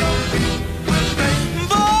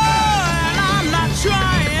 boy, I'm not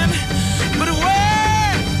trying. But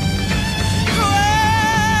where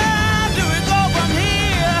do we go from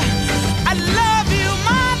here? I love you,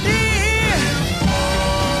 my dear.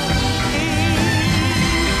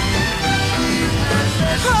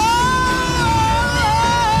 Oh,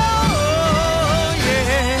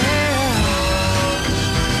 yeah.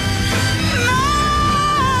 No.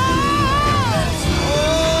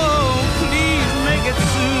 Oh, please make it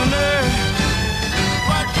sooner.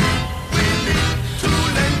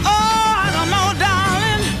 Oh, I don't know,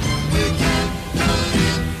 darling.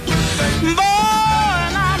 Boy,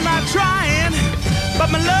 and I'm not trying, but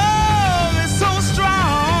my love is so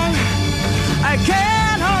strong. I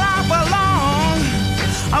can't hold out for long.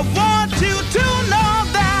 I want you to know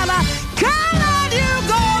that I can't let you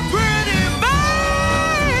go, pretty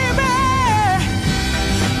baby.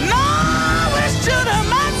 No, we should have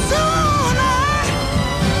met sooner.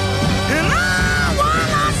 And I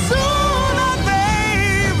wanna sooner,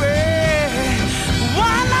 baby.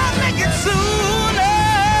 Why not make it sooner?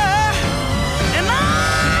 And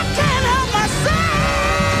I can't help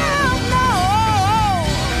myself, no.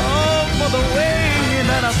 Oh, for the way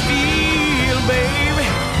that I feel, baby.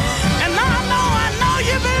 And I know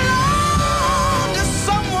you belong to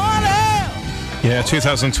someone else. Yeah,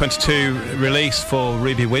 2022 release for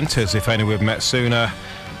Ruby Winters, If Only We'd Met Sooner.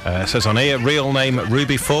 It says on here, real name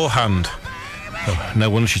Ruby Forehand. Oh, no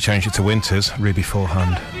wonder she changed it to Winters, Ruby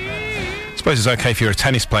Forehand. I suppose it's okay if you're a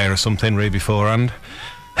tennis player or something, Ruby Forehand.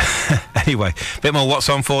 Anyway, a bit more what's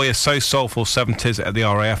on for you. So Soulful 70s at the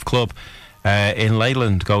RAF Club in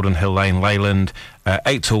Leyland, Golden Hill Lane, Leyland,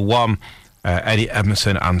 8 till 1. Eddie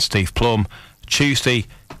Edmondson and Steve Plum. Tuesday,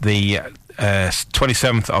 the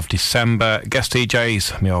 27th of December, guest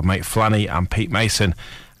DJs, my old mate Flanny and Pete Mason.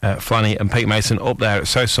 Flanny and Pete Mason up there at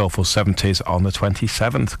So Soulful 70s on the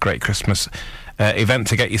 27th. Great Christmas event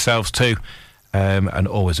to get yourselves to. And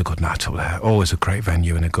always a good night up there. Always a great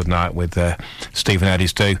venue and a good night with Steve and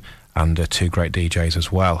Eddie's do. And two great DJs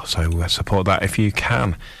as well. So support that if you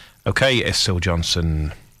can. Okay, it's Syl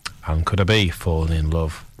Johnson. And Could I Be Falling in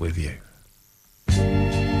Love with You?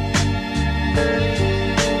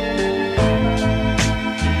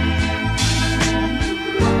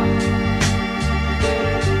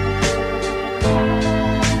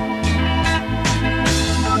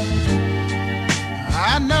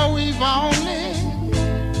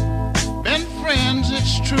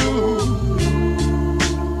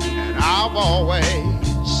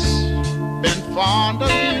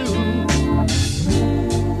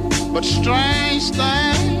 But strange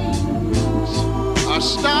things are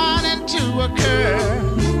starting to occur.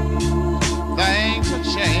 Things are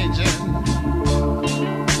changing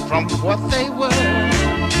from what they were.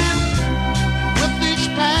 With each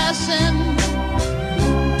passing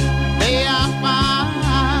day I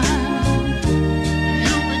find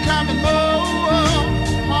you becoming more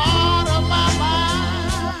part of my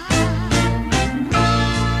mind.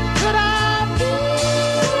 Could I be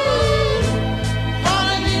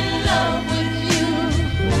falling in love with you?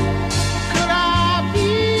 Could I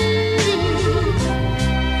be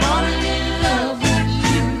falling in love with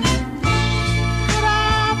you? Could I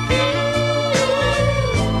be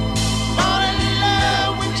falling in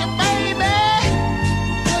love with you, baby?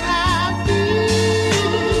 Could I be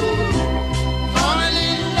falling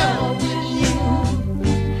in love with you?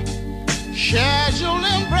 Casual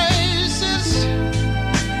embraces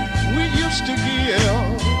we used to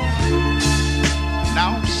give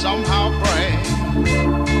now somehow bring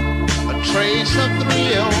a trace of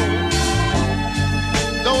thrill.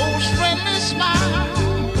 Those friendly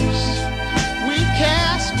smiles we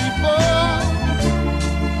cast before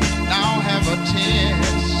now have a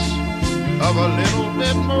taste of a little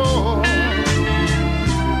bit more.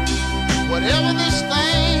 Whatever this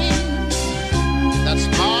thing that's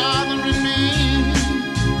bothering me,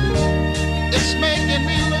 it's making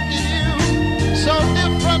me look at you so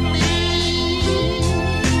differently.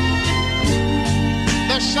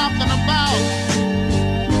 There's something about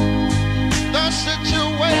the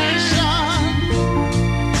situation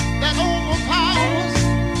that overpowers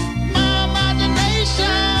my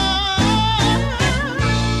imagination.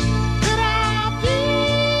 Could I be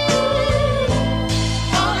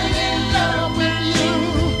falling in love with you?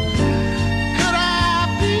 Could I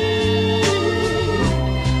be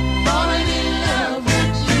falling in love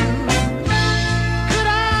with you? Could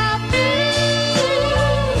I be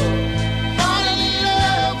falling in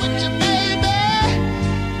love with you, baby?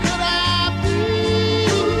 Could I be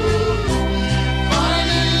falling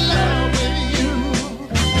in love with you?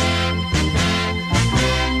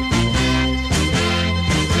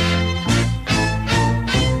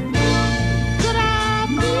 Could I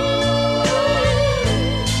be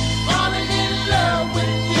falling in love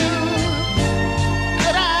with you?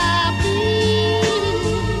 Could I be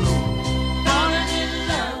falling in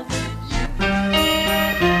love with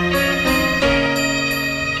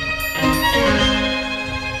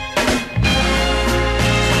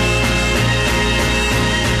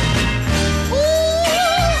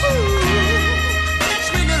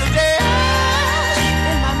sweet little girl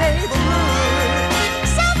in my neighborhood?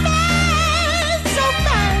 So fine, so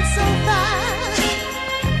fine, so fine.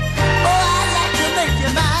 Oh, I'd like to make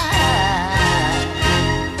you mine.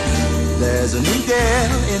 There's a new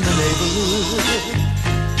girl in the neighborhood.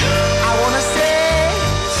 I wanna say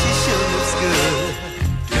she sure looks good.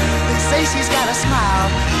 They say she's got a smile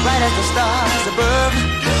bright as the stars above,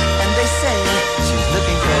 and they say she's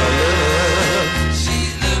looking for a love.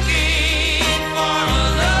 She's looking for a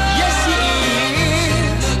love. Yes, she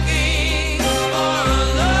is. Looking for a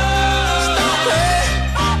love. Stop her.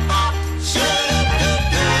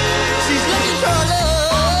 She's looking for a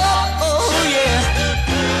love. Oh, yeah.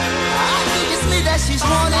 I think it's me that she's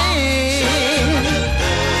wanting,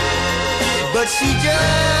 but she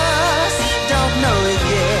just don't know it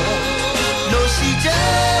yet. No, she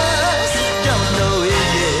just don't know it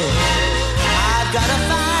yet. I've gotta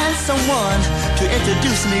find someone to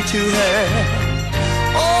introduce me to her.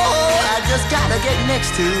 Oh, I just gotta get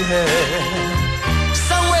next to her.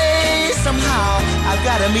 Some way, somehow, I've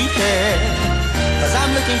gotta meet her, 'cause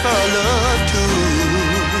I'm looking for a love too.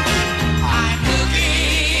 I'm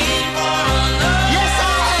looking for a love. Yes,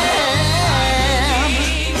 I am.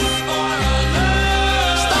 Looking for a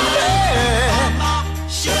love. Stop her.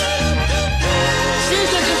 She's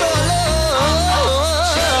looking for a love.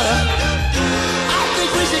 I think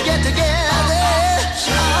we should get together.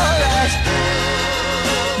 All right.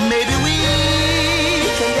 Maybe we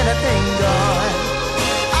can get a thing going.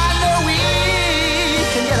 I know we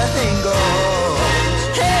can get a thing going.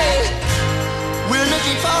 Hey, we're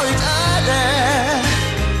looking for each other,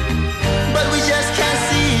 but we just can't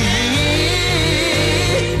see.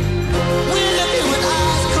 We're looking with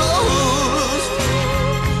eyes closed.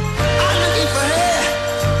 I'm looking for her.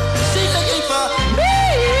 She's looking for me.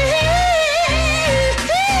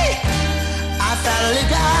 I finally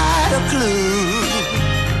got a clue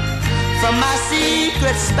from my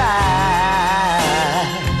secret spy.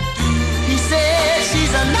 He said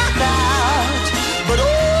she's a knockout, but oh,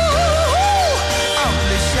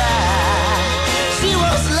 only shy. She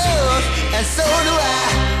wants love, and so do I.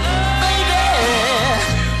 Baby,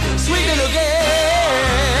 sweet little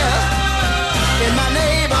girl.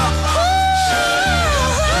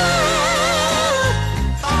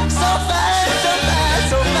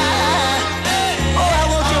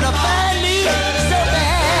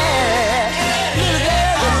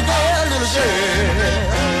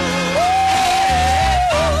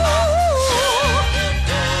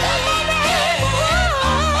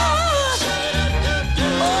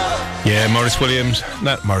 Yeah,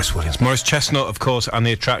 Morris Chestnut, of course, and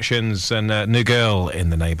the Attractions, and New Girl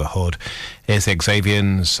in the Neighbourhood. Here's the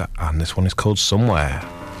Xavians, and this one is called Somewhere.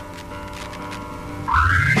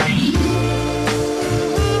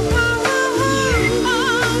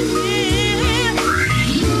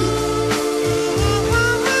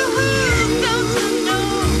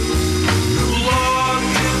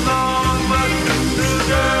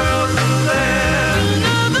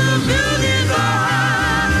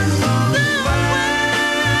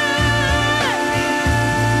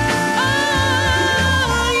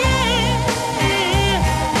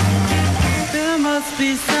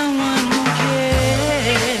 Be someone who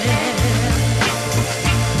cares.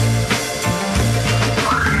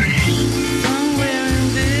 Somewhere in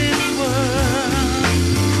this world,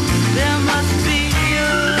 there must be a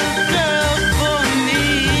girl for me.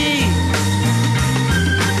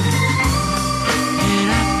 And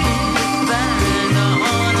I can't find her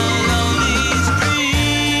on a lonely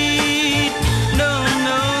street. No,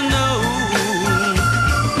 no, no.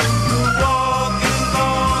 The walk is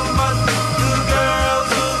long, but the girls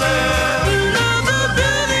are there. You know the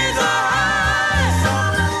buildings are high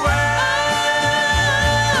somewhere.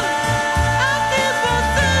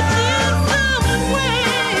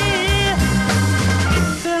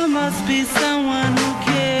 There must be someone who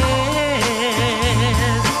cares.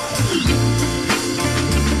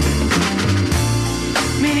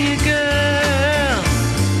 Many girls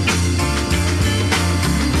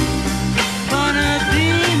wanna be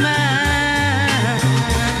mine,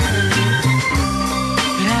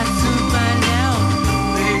 but I soon find out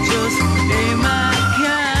they just ain't my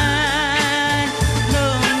kind. No,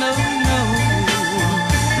 no, no.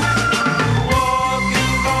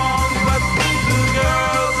 Walking on, but the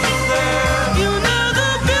girls are there. You know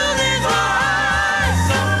the buildings are high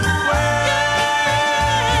somewhere.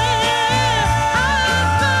 I'll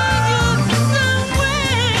find you somewhere.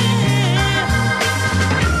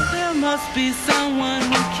 There must be someone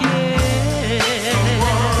who cares.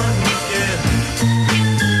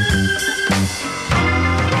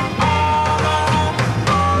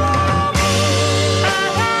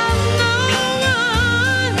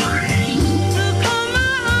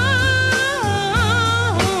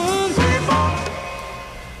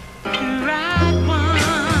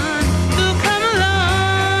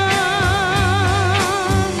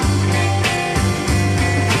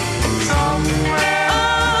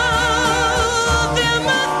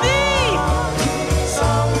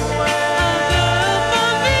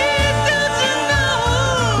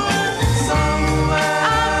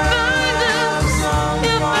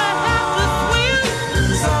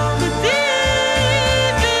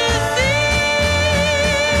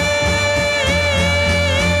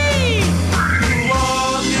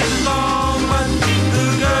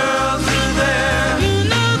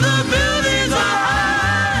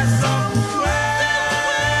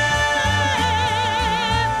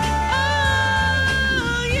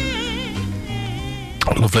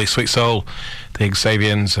 Lovely, Sweet Soul, the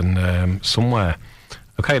Xavians, and Somewhere.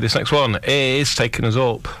 Okay, this next one is taking us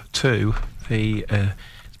up to the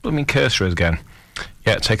blooming cursories again.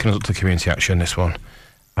 Yeah, taking us up to community action, this one.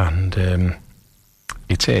 And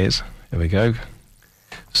it is, here we go.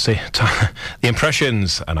 See, the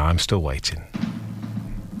Impressions, and I'm Still Waiting.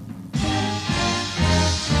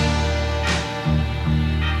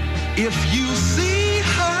 If you see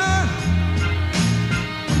her,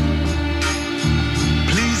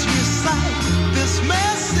 please recite this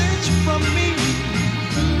message from me.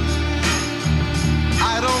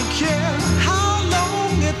 I don't care how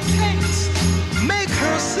long it takes, make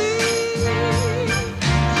her see,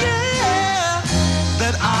 yeah,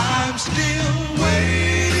 that I'm still waiting,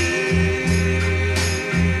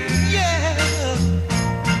 yeah,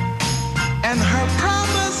 and her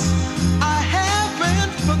promise I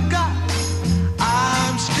haven't forgot.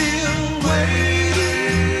 I'm still waiting,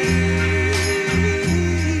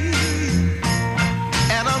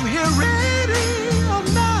 and I'm here ready or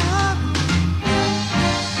not.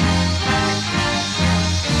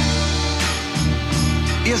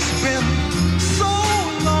 It's been so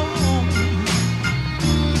long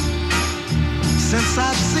since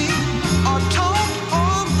I've seen or talked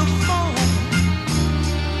on the phone.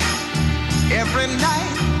 Every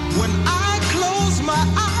night when I close my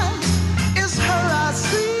eyes, it's her I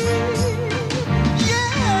see,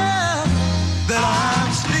 yeah, that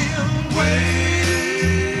I'm still waiting,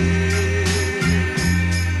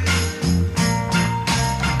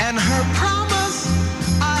 and her promise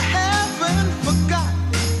I haven't forgot.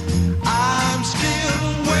 I'm still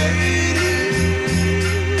waiting,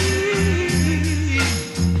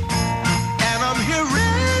 and I'm here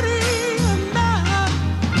ready or not.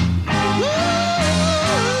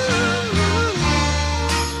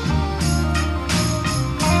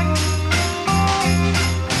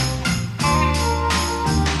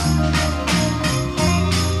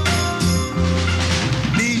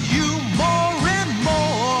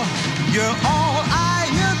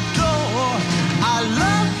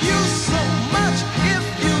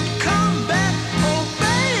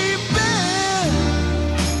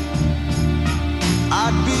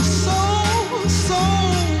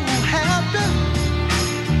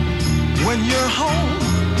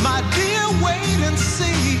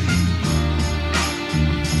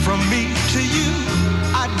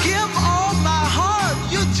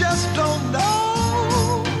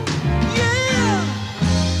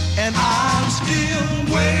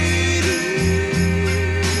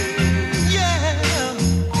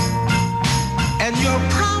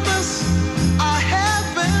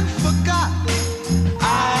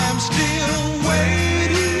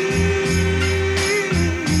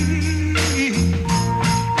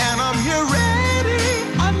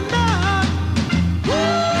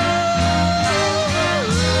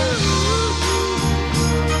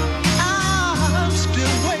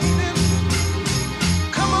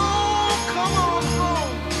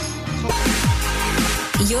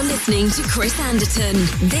 You're listening to Chris Anderton.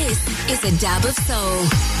 This is A Dab of Soul.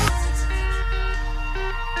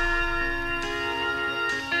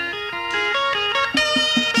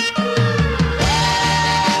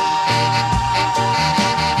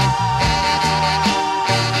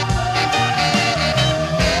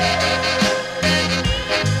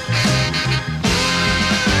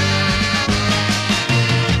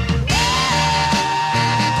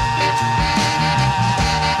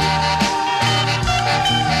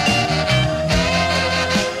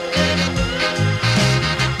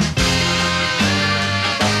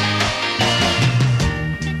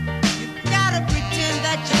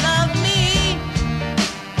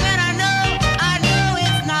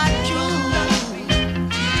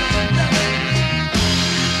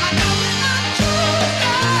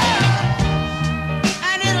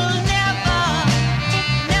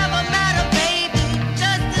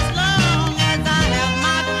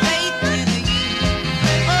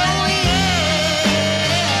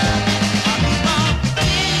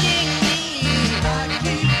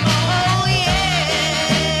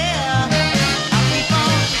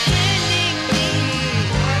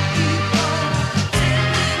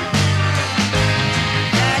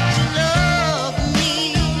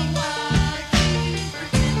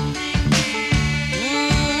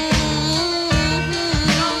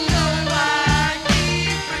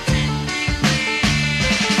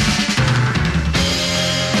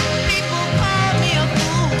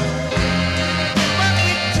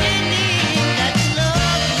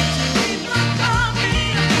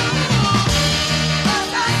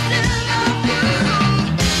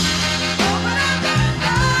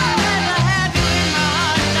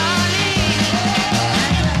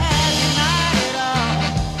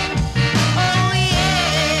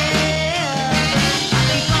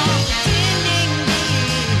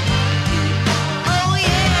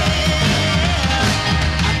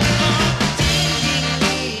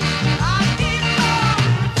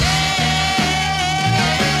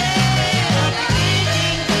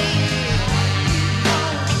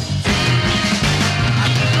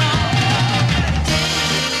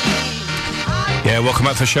 Welcome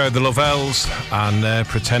back to the show, The Lovells, and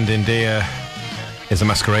Pretending Dear is the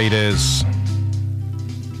Masqueraders.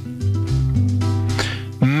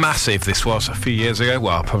 Massive this was a few years ago,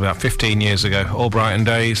 well, probably about 15 years ago, All Brighton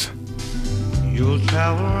Days. You'll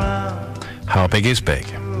travel around. How big is big?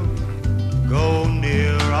 Go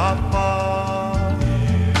near or far.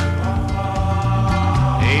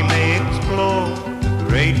 They may explore the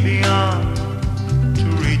great beyond to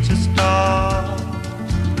reach a star.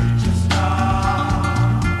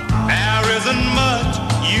 There isn't much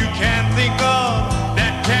you can think of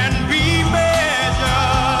that can be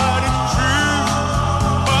measured. It's true,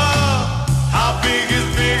 but how big is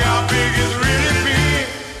big? How big is really big?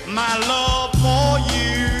 My love for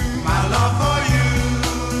you, my love for you.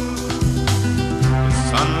 The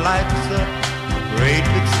sun lights up a great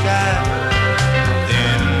big sky,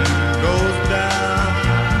 then goes down.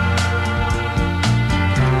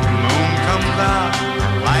 The moon comes out,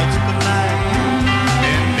 lights the night.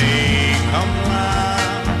 Come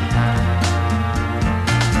round.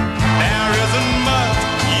 There isn't much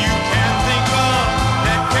you can think of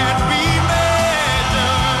that can't be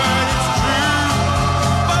measured. It's true,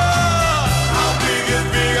 but how big is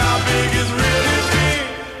big? How big is really big?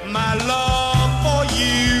 My love for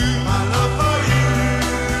you, my love for you.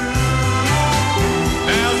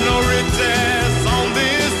 There's no riches on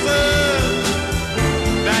this earth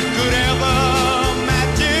that could ever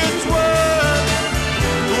match its worth.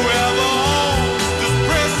 Whoever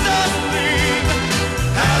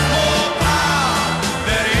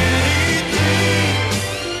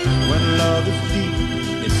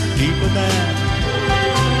deeper than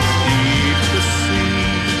deep to see.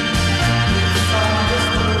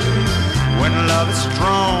 When love is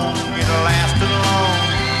strong, it'll last long.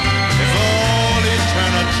 It's all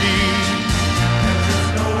eternity.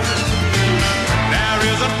 There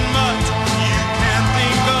isn't much you can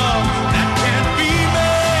think of that can't be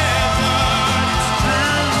measured. It's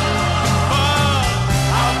true, but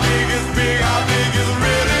how big is big? How big is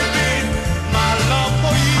really big? My love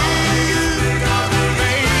for you.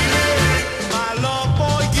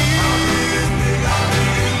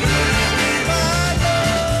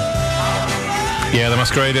 Yeah, the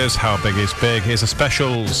Masqueraders, How Big Is Big. Here's the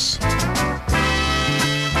Specials.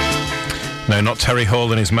 No, not Terry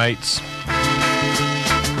Hall and his mates.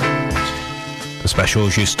 The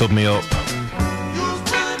Specials, You Stood Me Up. You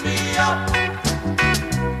stood me up.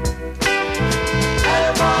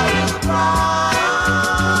 Everybody cry.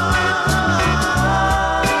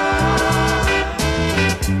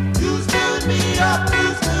 You stood me up.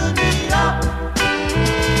 You stood me up.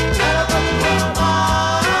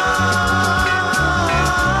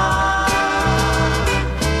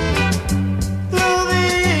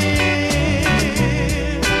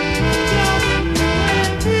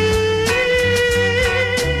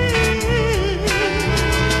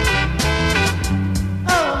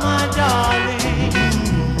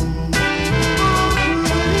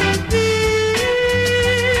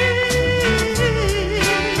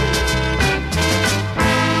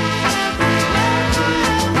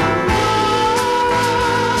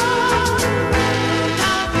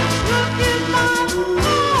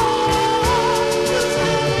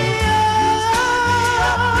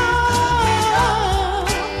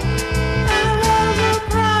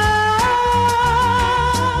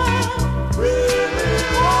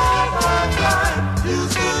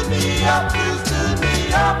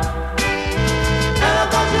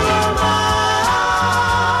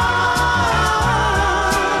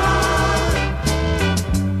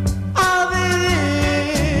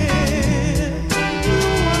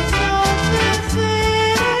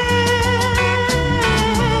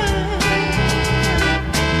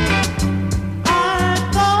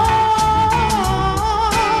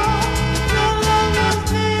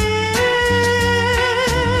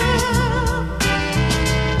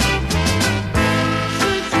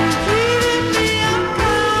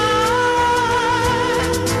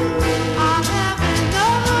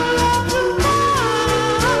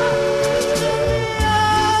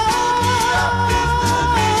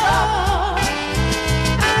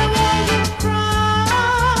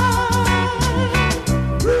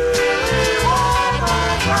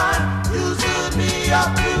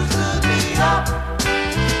 up, you stood me up,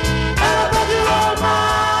 and I bet you all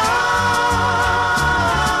mine.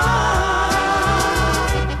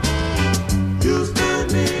 You stood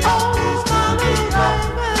me up, you stood me up,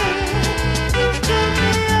 you stood me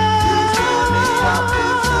up, you stood me up,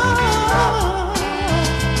 you stood me up,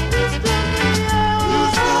 you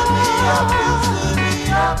stood me up, you stood me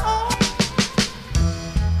up.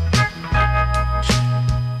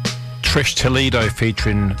 Trish Toledo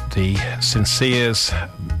featuring the Sinceres,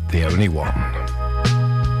 The Only One.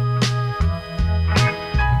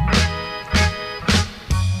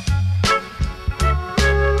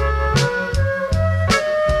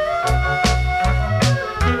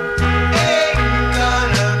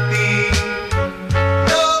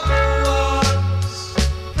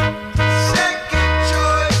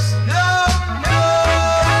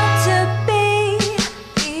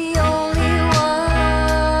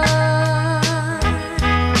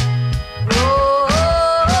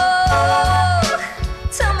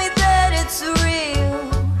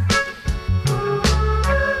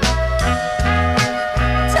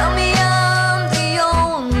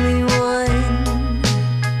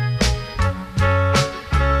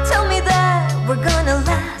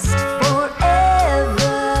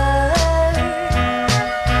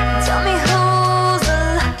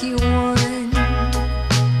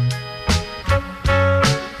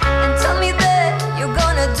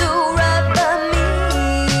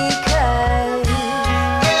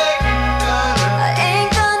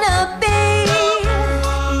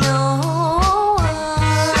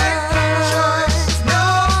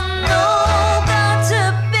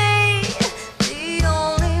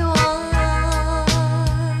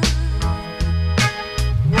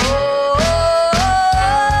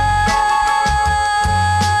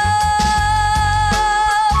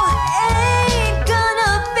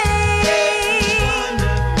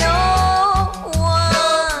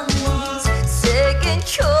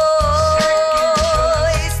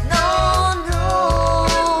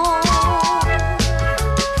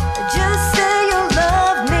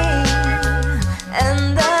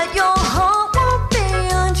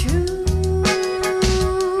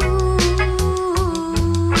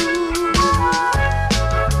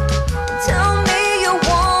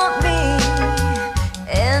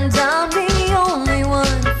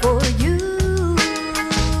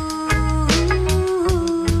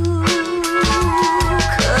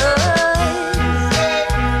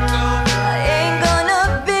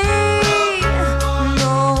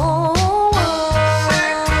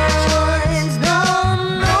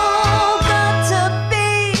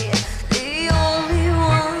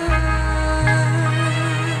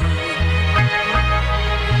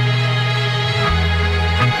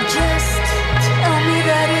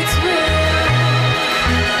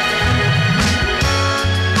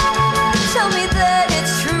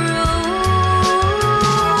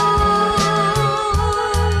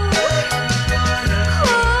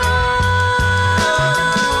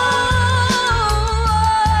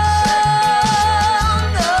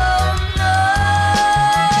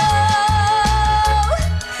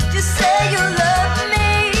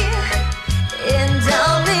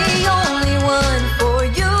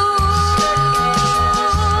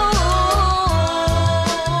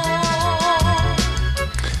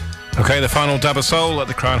 Okay, the final Dab of Soul at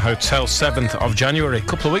the Crown Hotel, 7th of January, a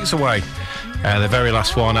couple of weeks away. The very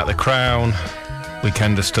last one at the Crown.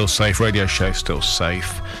 Weekend is still safe, radio show still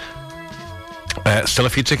safe. Still a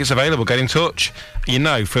few tickets available, get in touch. You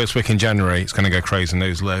know, first week in January, it's going to go crazy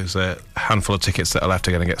news. There's a handful of tickets that are left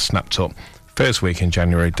are going to get snapped up. First week in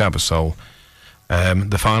January, Dab of Soul.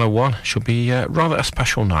 The final one should be rather a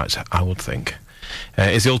special night, I would think.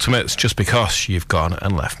 Is the Ultimates, Just Because You've Gone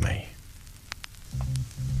and Left Me.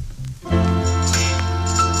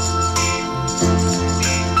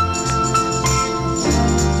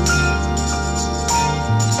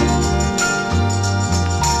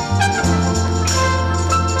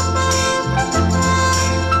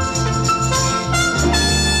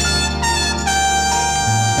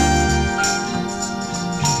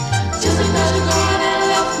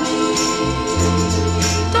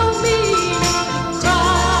 Don't mean I'm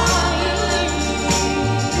crying.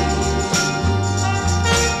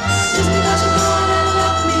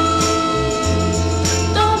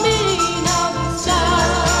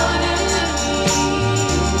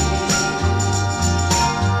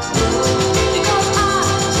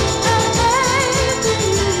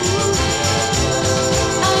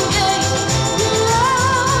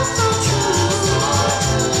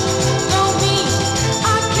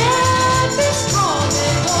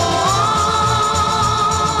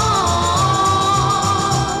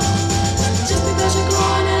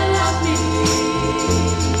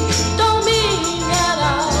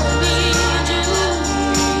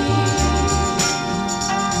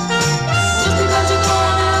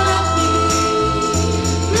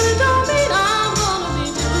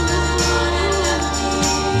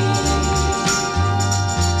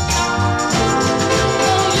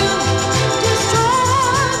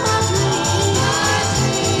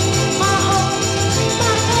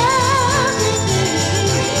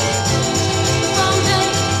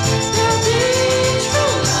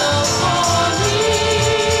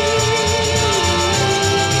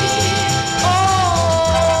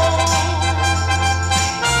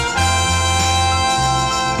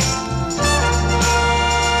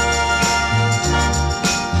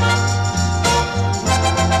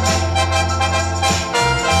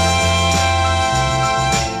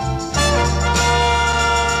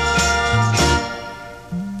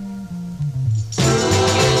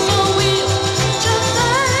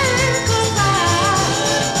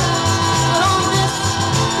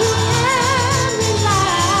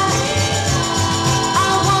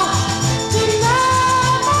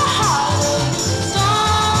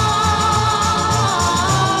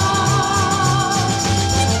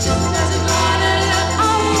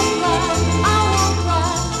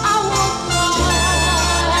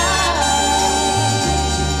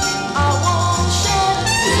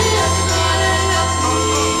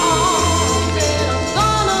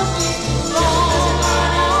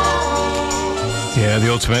 Yeah,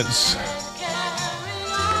 the Ultimates.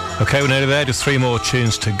 Okay, we're nearly there. Just 3 more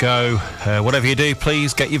tunes to go. Whatever you do,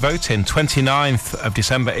 please get your vote in. 29th of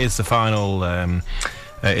December is the final,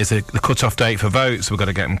 is the cut-off date for votes. We've got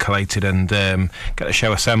to get them collated and get the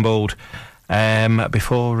show assembled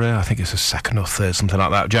before, I think it's the 2nd or 3rd, something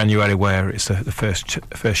like that, January, where it's the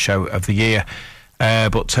first show of the year.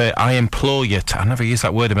 But I implore you to, I never used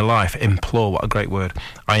that word in my life, implore, what a great word.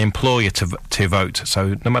 I implore you to vote.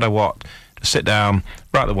 So no matter what, just sit down,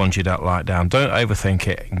 write the ones you don't like down. Don't overthink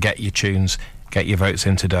it. Get your tunes, get your votes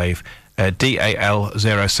into Dave.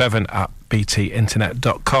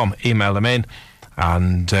 DAL07@btinternet.com. Email them in,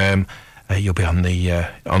 and you'll be on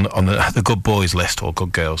the good boys list or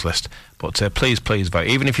good girls list. But please vote.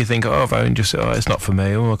 Even if you think, voting just it's not for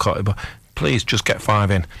me, I can't. But please just get 5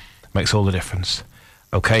 in. Makes all the difference.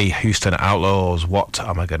 Okay, Houston Outlaws, what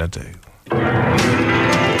am I going to do?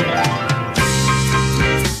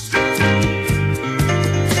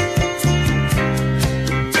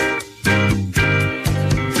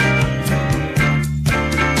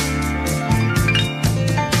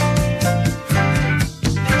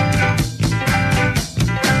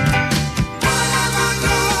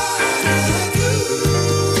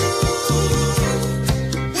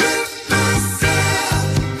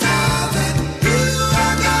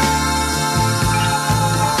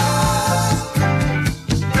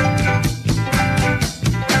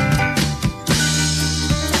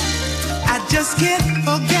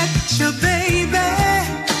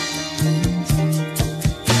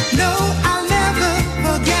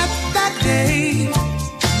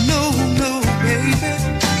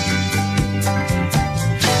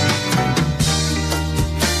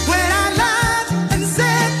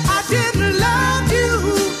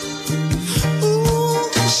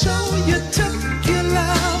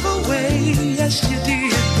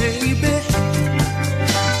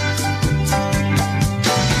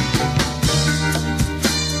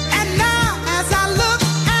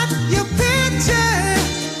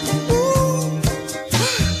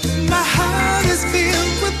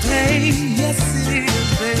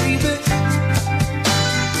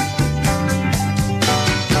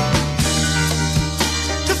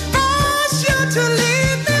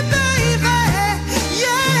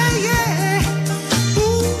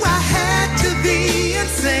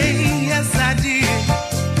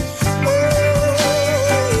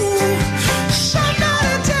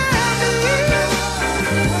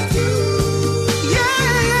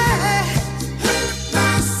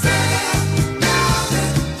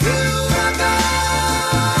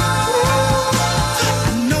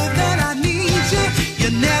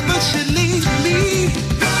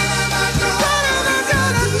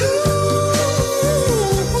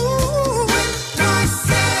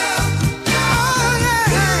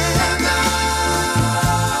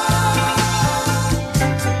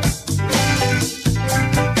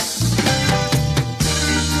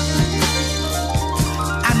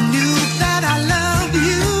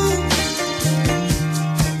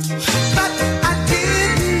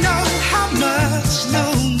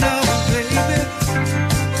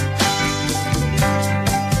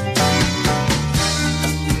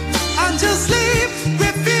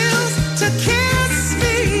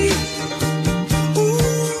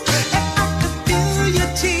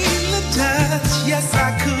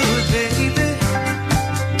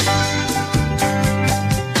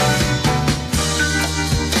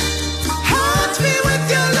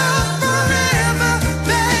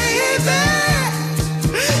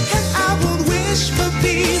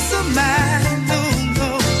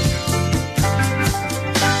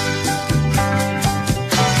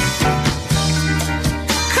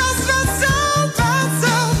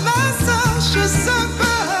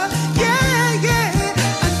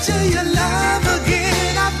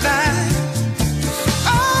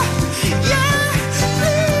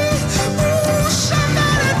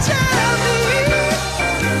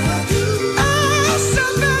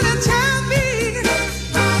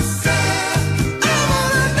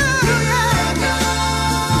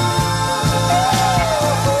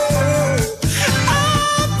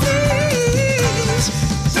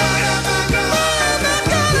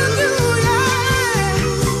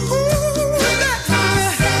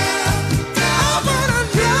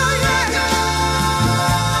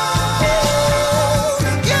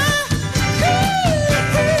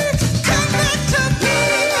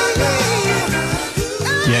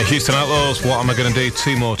 Houston Outlaws, what am I going to do?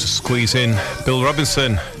 2 more to squeeze in. Bill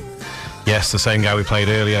Robinson, yes, the same guy we played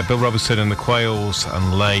earlier. Bill Robinson and the Quails,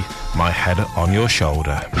 and Lay My Head on Your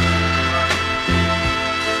Shoulder.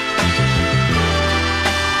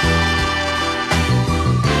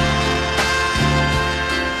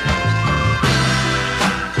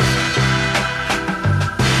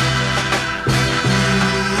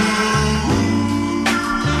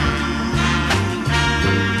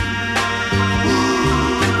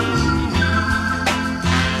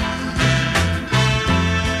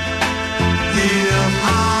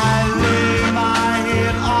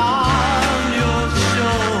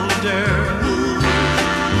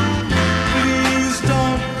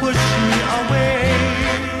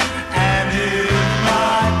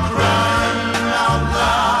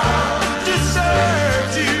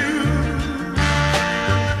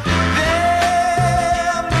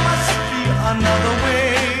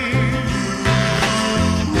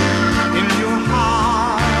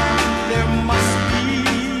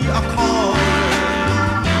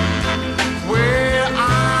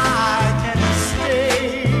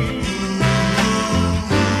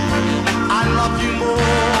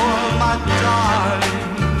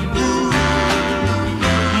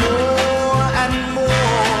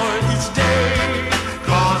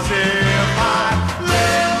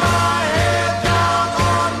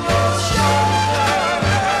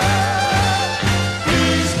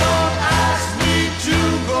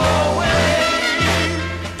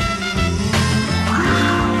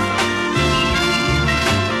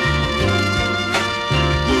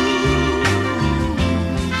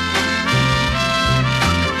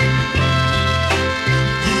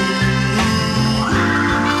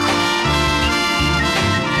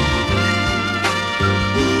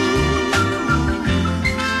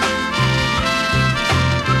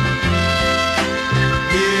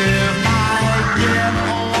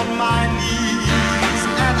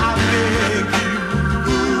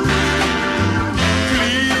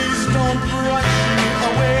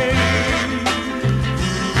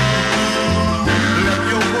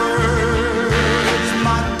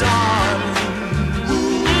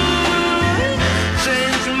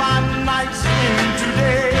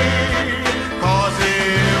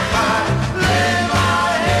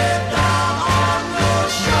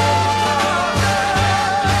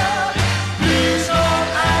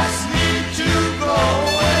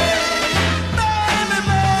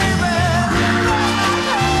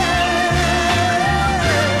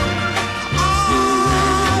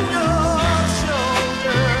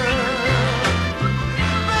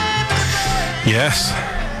 Yes.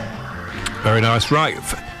 Very nice. Right,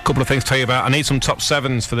 a couple of things to tell you about. I need some top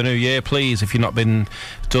 7s for the new year, please. If you've not been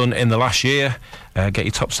done in the last year, get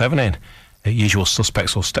your top 7 in. Usual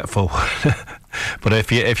suspects will step forward. But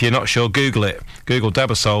if you're not sure, Google it. Google Dab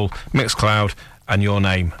of Soul, Mixcloud, and your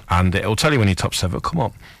name, and it'll tell you when your top 7 will come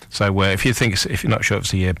up. So if you're not sure if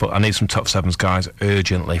it's a year, but I need some top 7s, guys,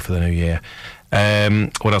 urgently for the new year.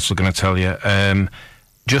 What else was I going to tell you?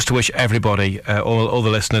 Just to wish everybody, all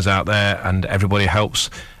the listeners out there, and everybody who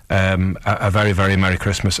helps, a very, very Merry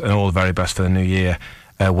Christmas and all the very best for the new year.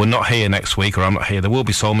 We're not here next week, or I'm not here. There will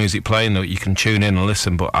be soul music playing that you can tune in and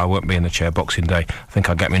listen, but I won't be in the chair Boxing Day. I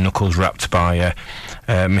think I'll get my knuckles wrapped by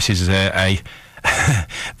Mrs. A.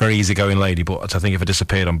 Very easygoing lady, but I think if I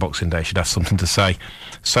disappeared on Boxing Day, she'd have something to say.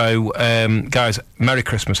 So, guys, Merry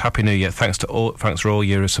Christmas, Happy New Year. Thanks for all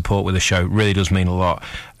your support with the show. Really does mean a lot.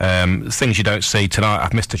 Things you don't see tonight.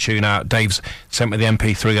 I've missed a tune out. Dave's sent me the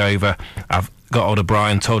MP3 over. I've got hold of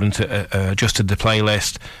Brian, told him to adjusted the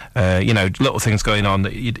playlist. Little things going on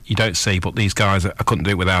that you don't see, but these guys, I couldn't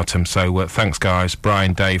do it without them. So thanks, guys.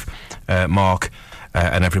 Brian, Dave, Mark,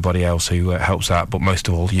 and everybody else who helps out, but most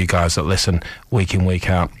of all, you guys that listen week in, week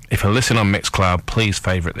out. If you listen on Mixcloud, please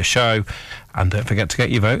favourite the show, and don't forget to get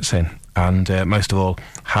your votes in. And most of all,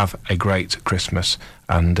 have a great Christmas.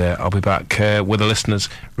 And I'll be back with the listeners'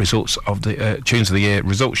 results of the Tunes of the Year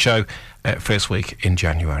results show first week in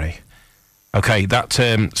January. Okay, that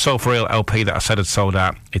Soul for Real LP that I said had sold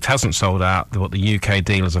out, it hasn't sold out, but the UK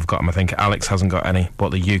dealers have got them. I think Alex hasn't got any,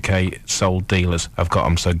 but the UK sold dealers have got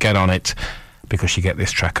them. So get on it, because you get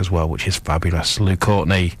this track as well, which is fabulous. Lou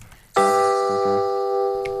Courtney,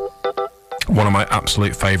 one of my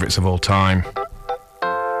absolute favourites of all time,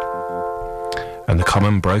 and The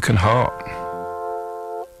Common Broken Heart.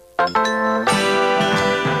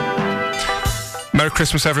 Merry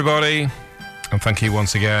Christmas, everybody, and thank you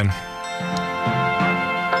once again.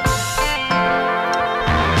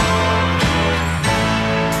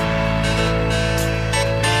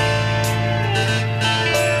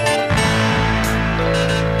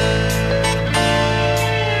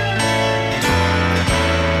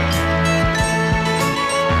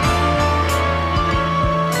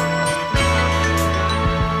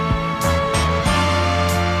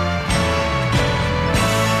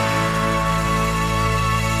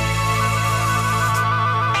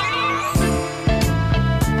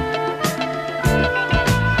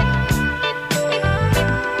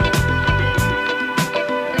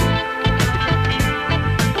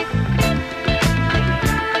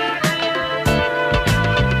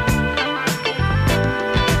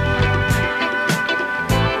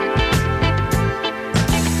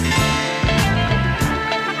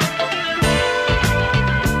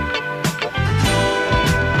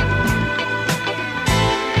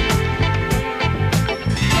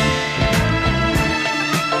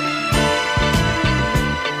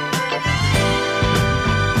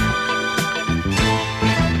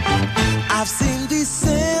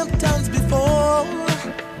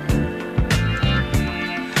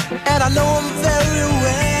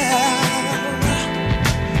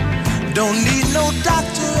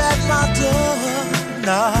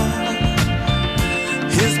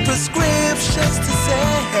 His prescriptions to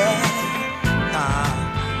say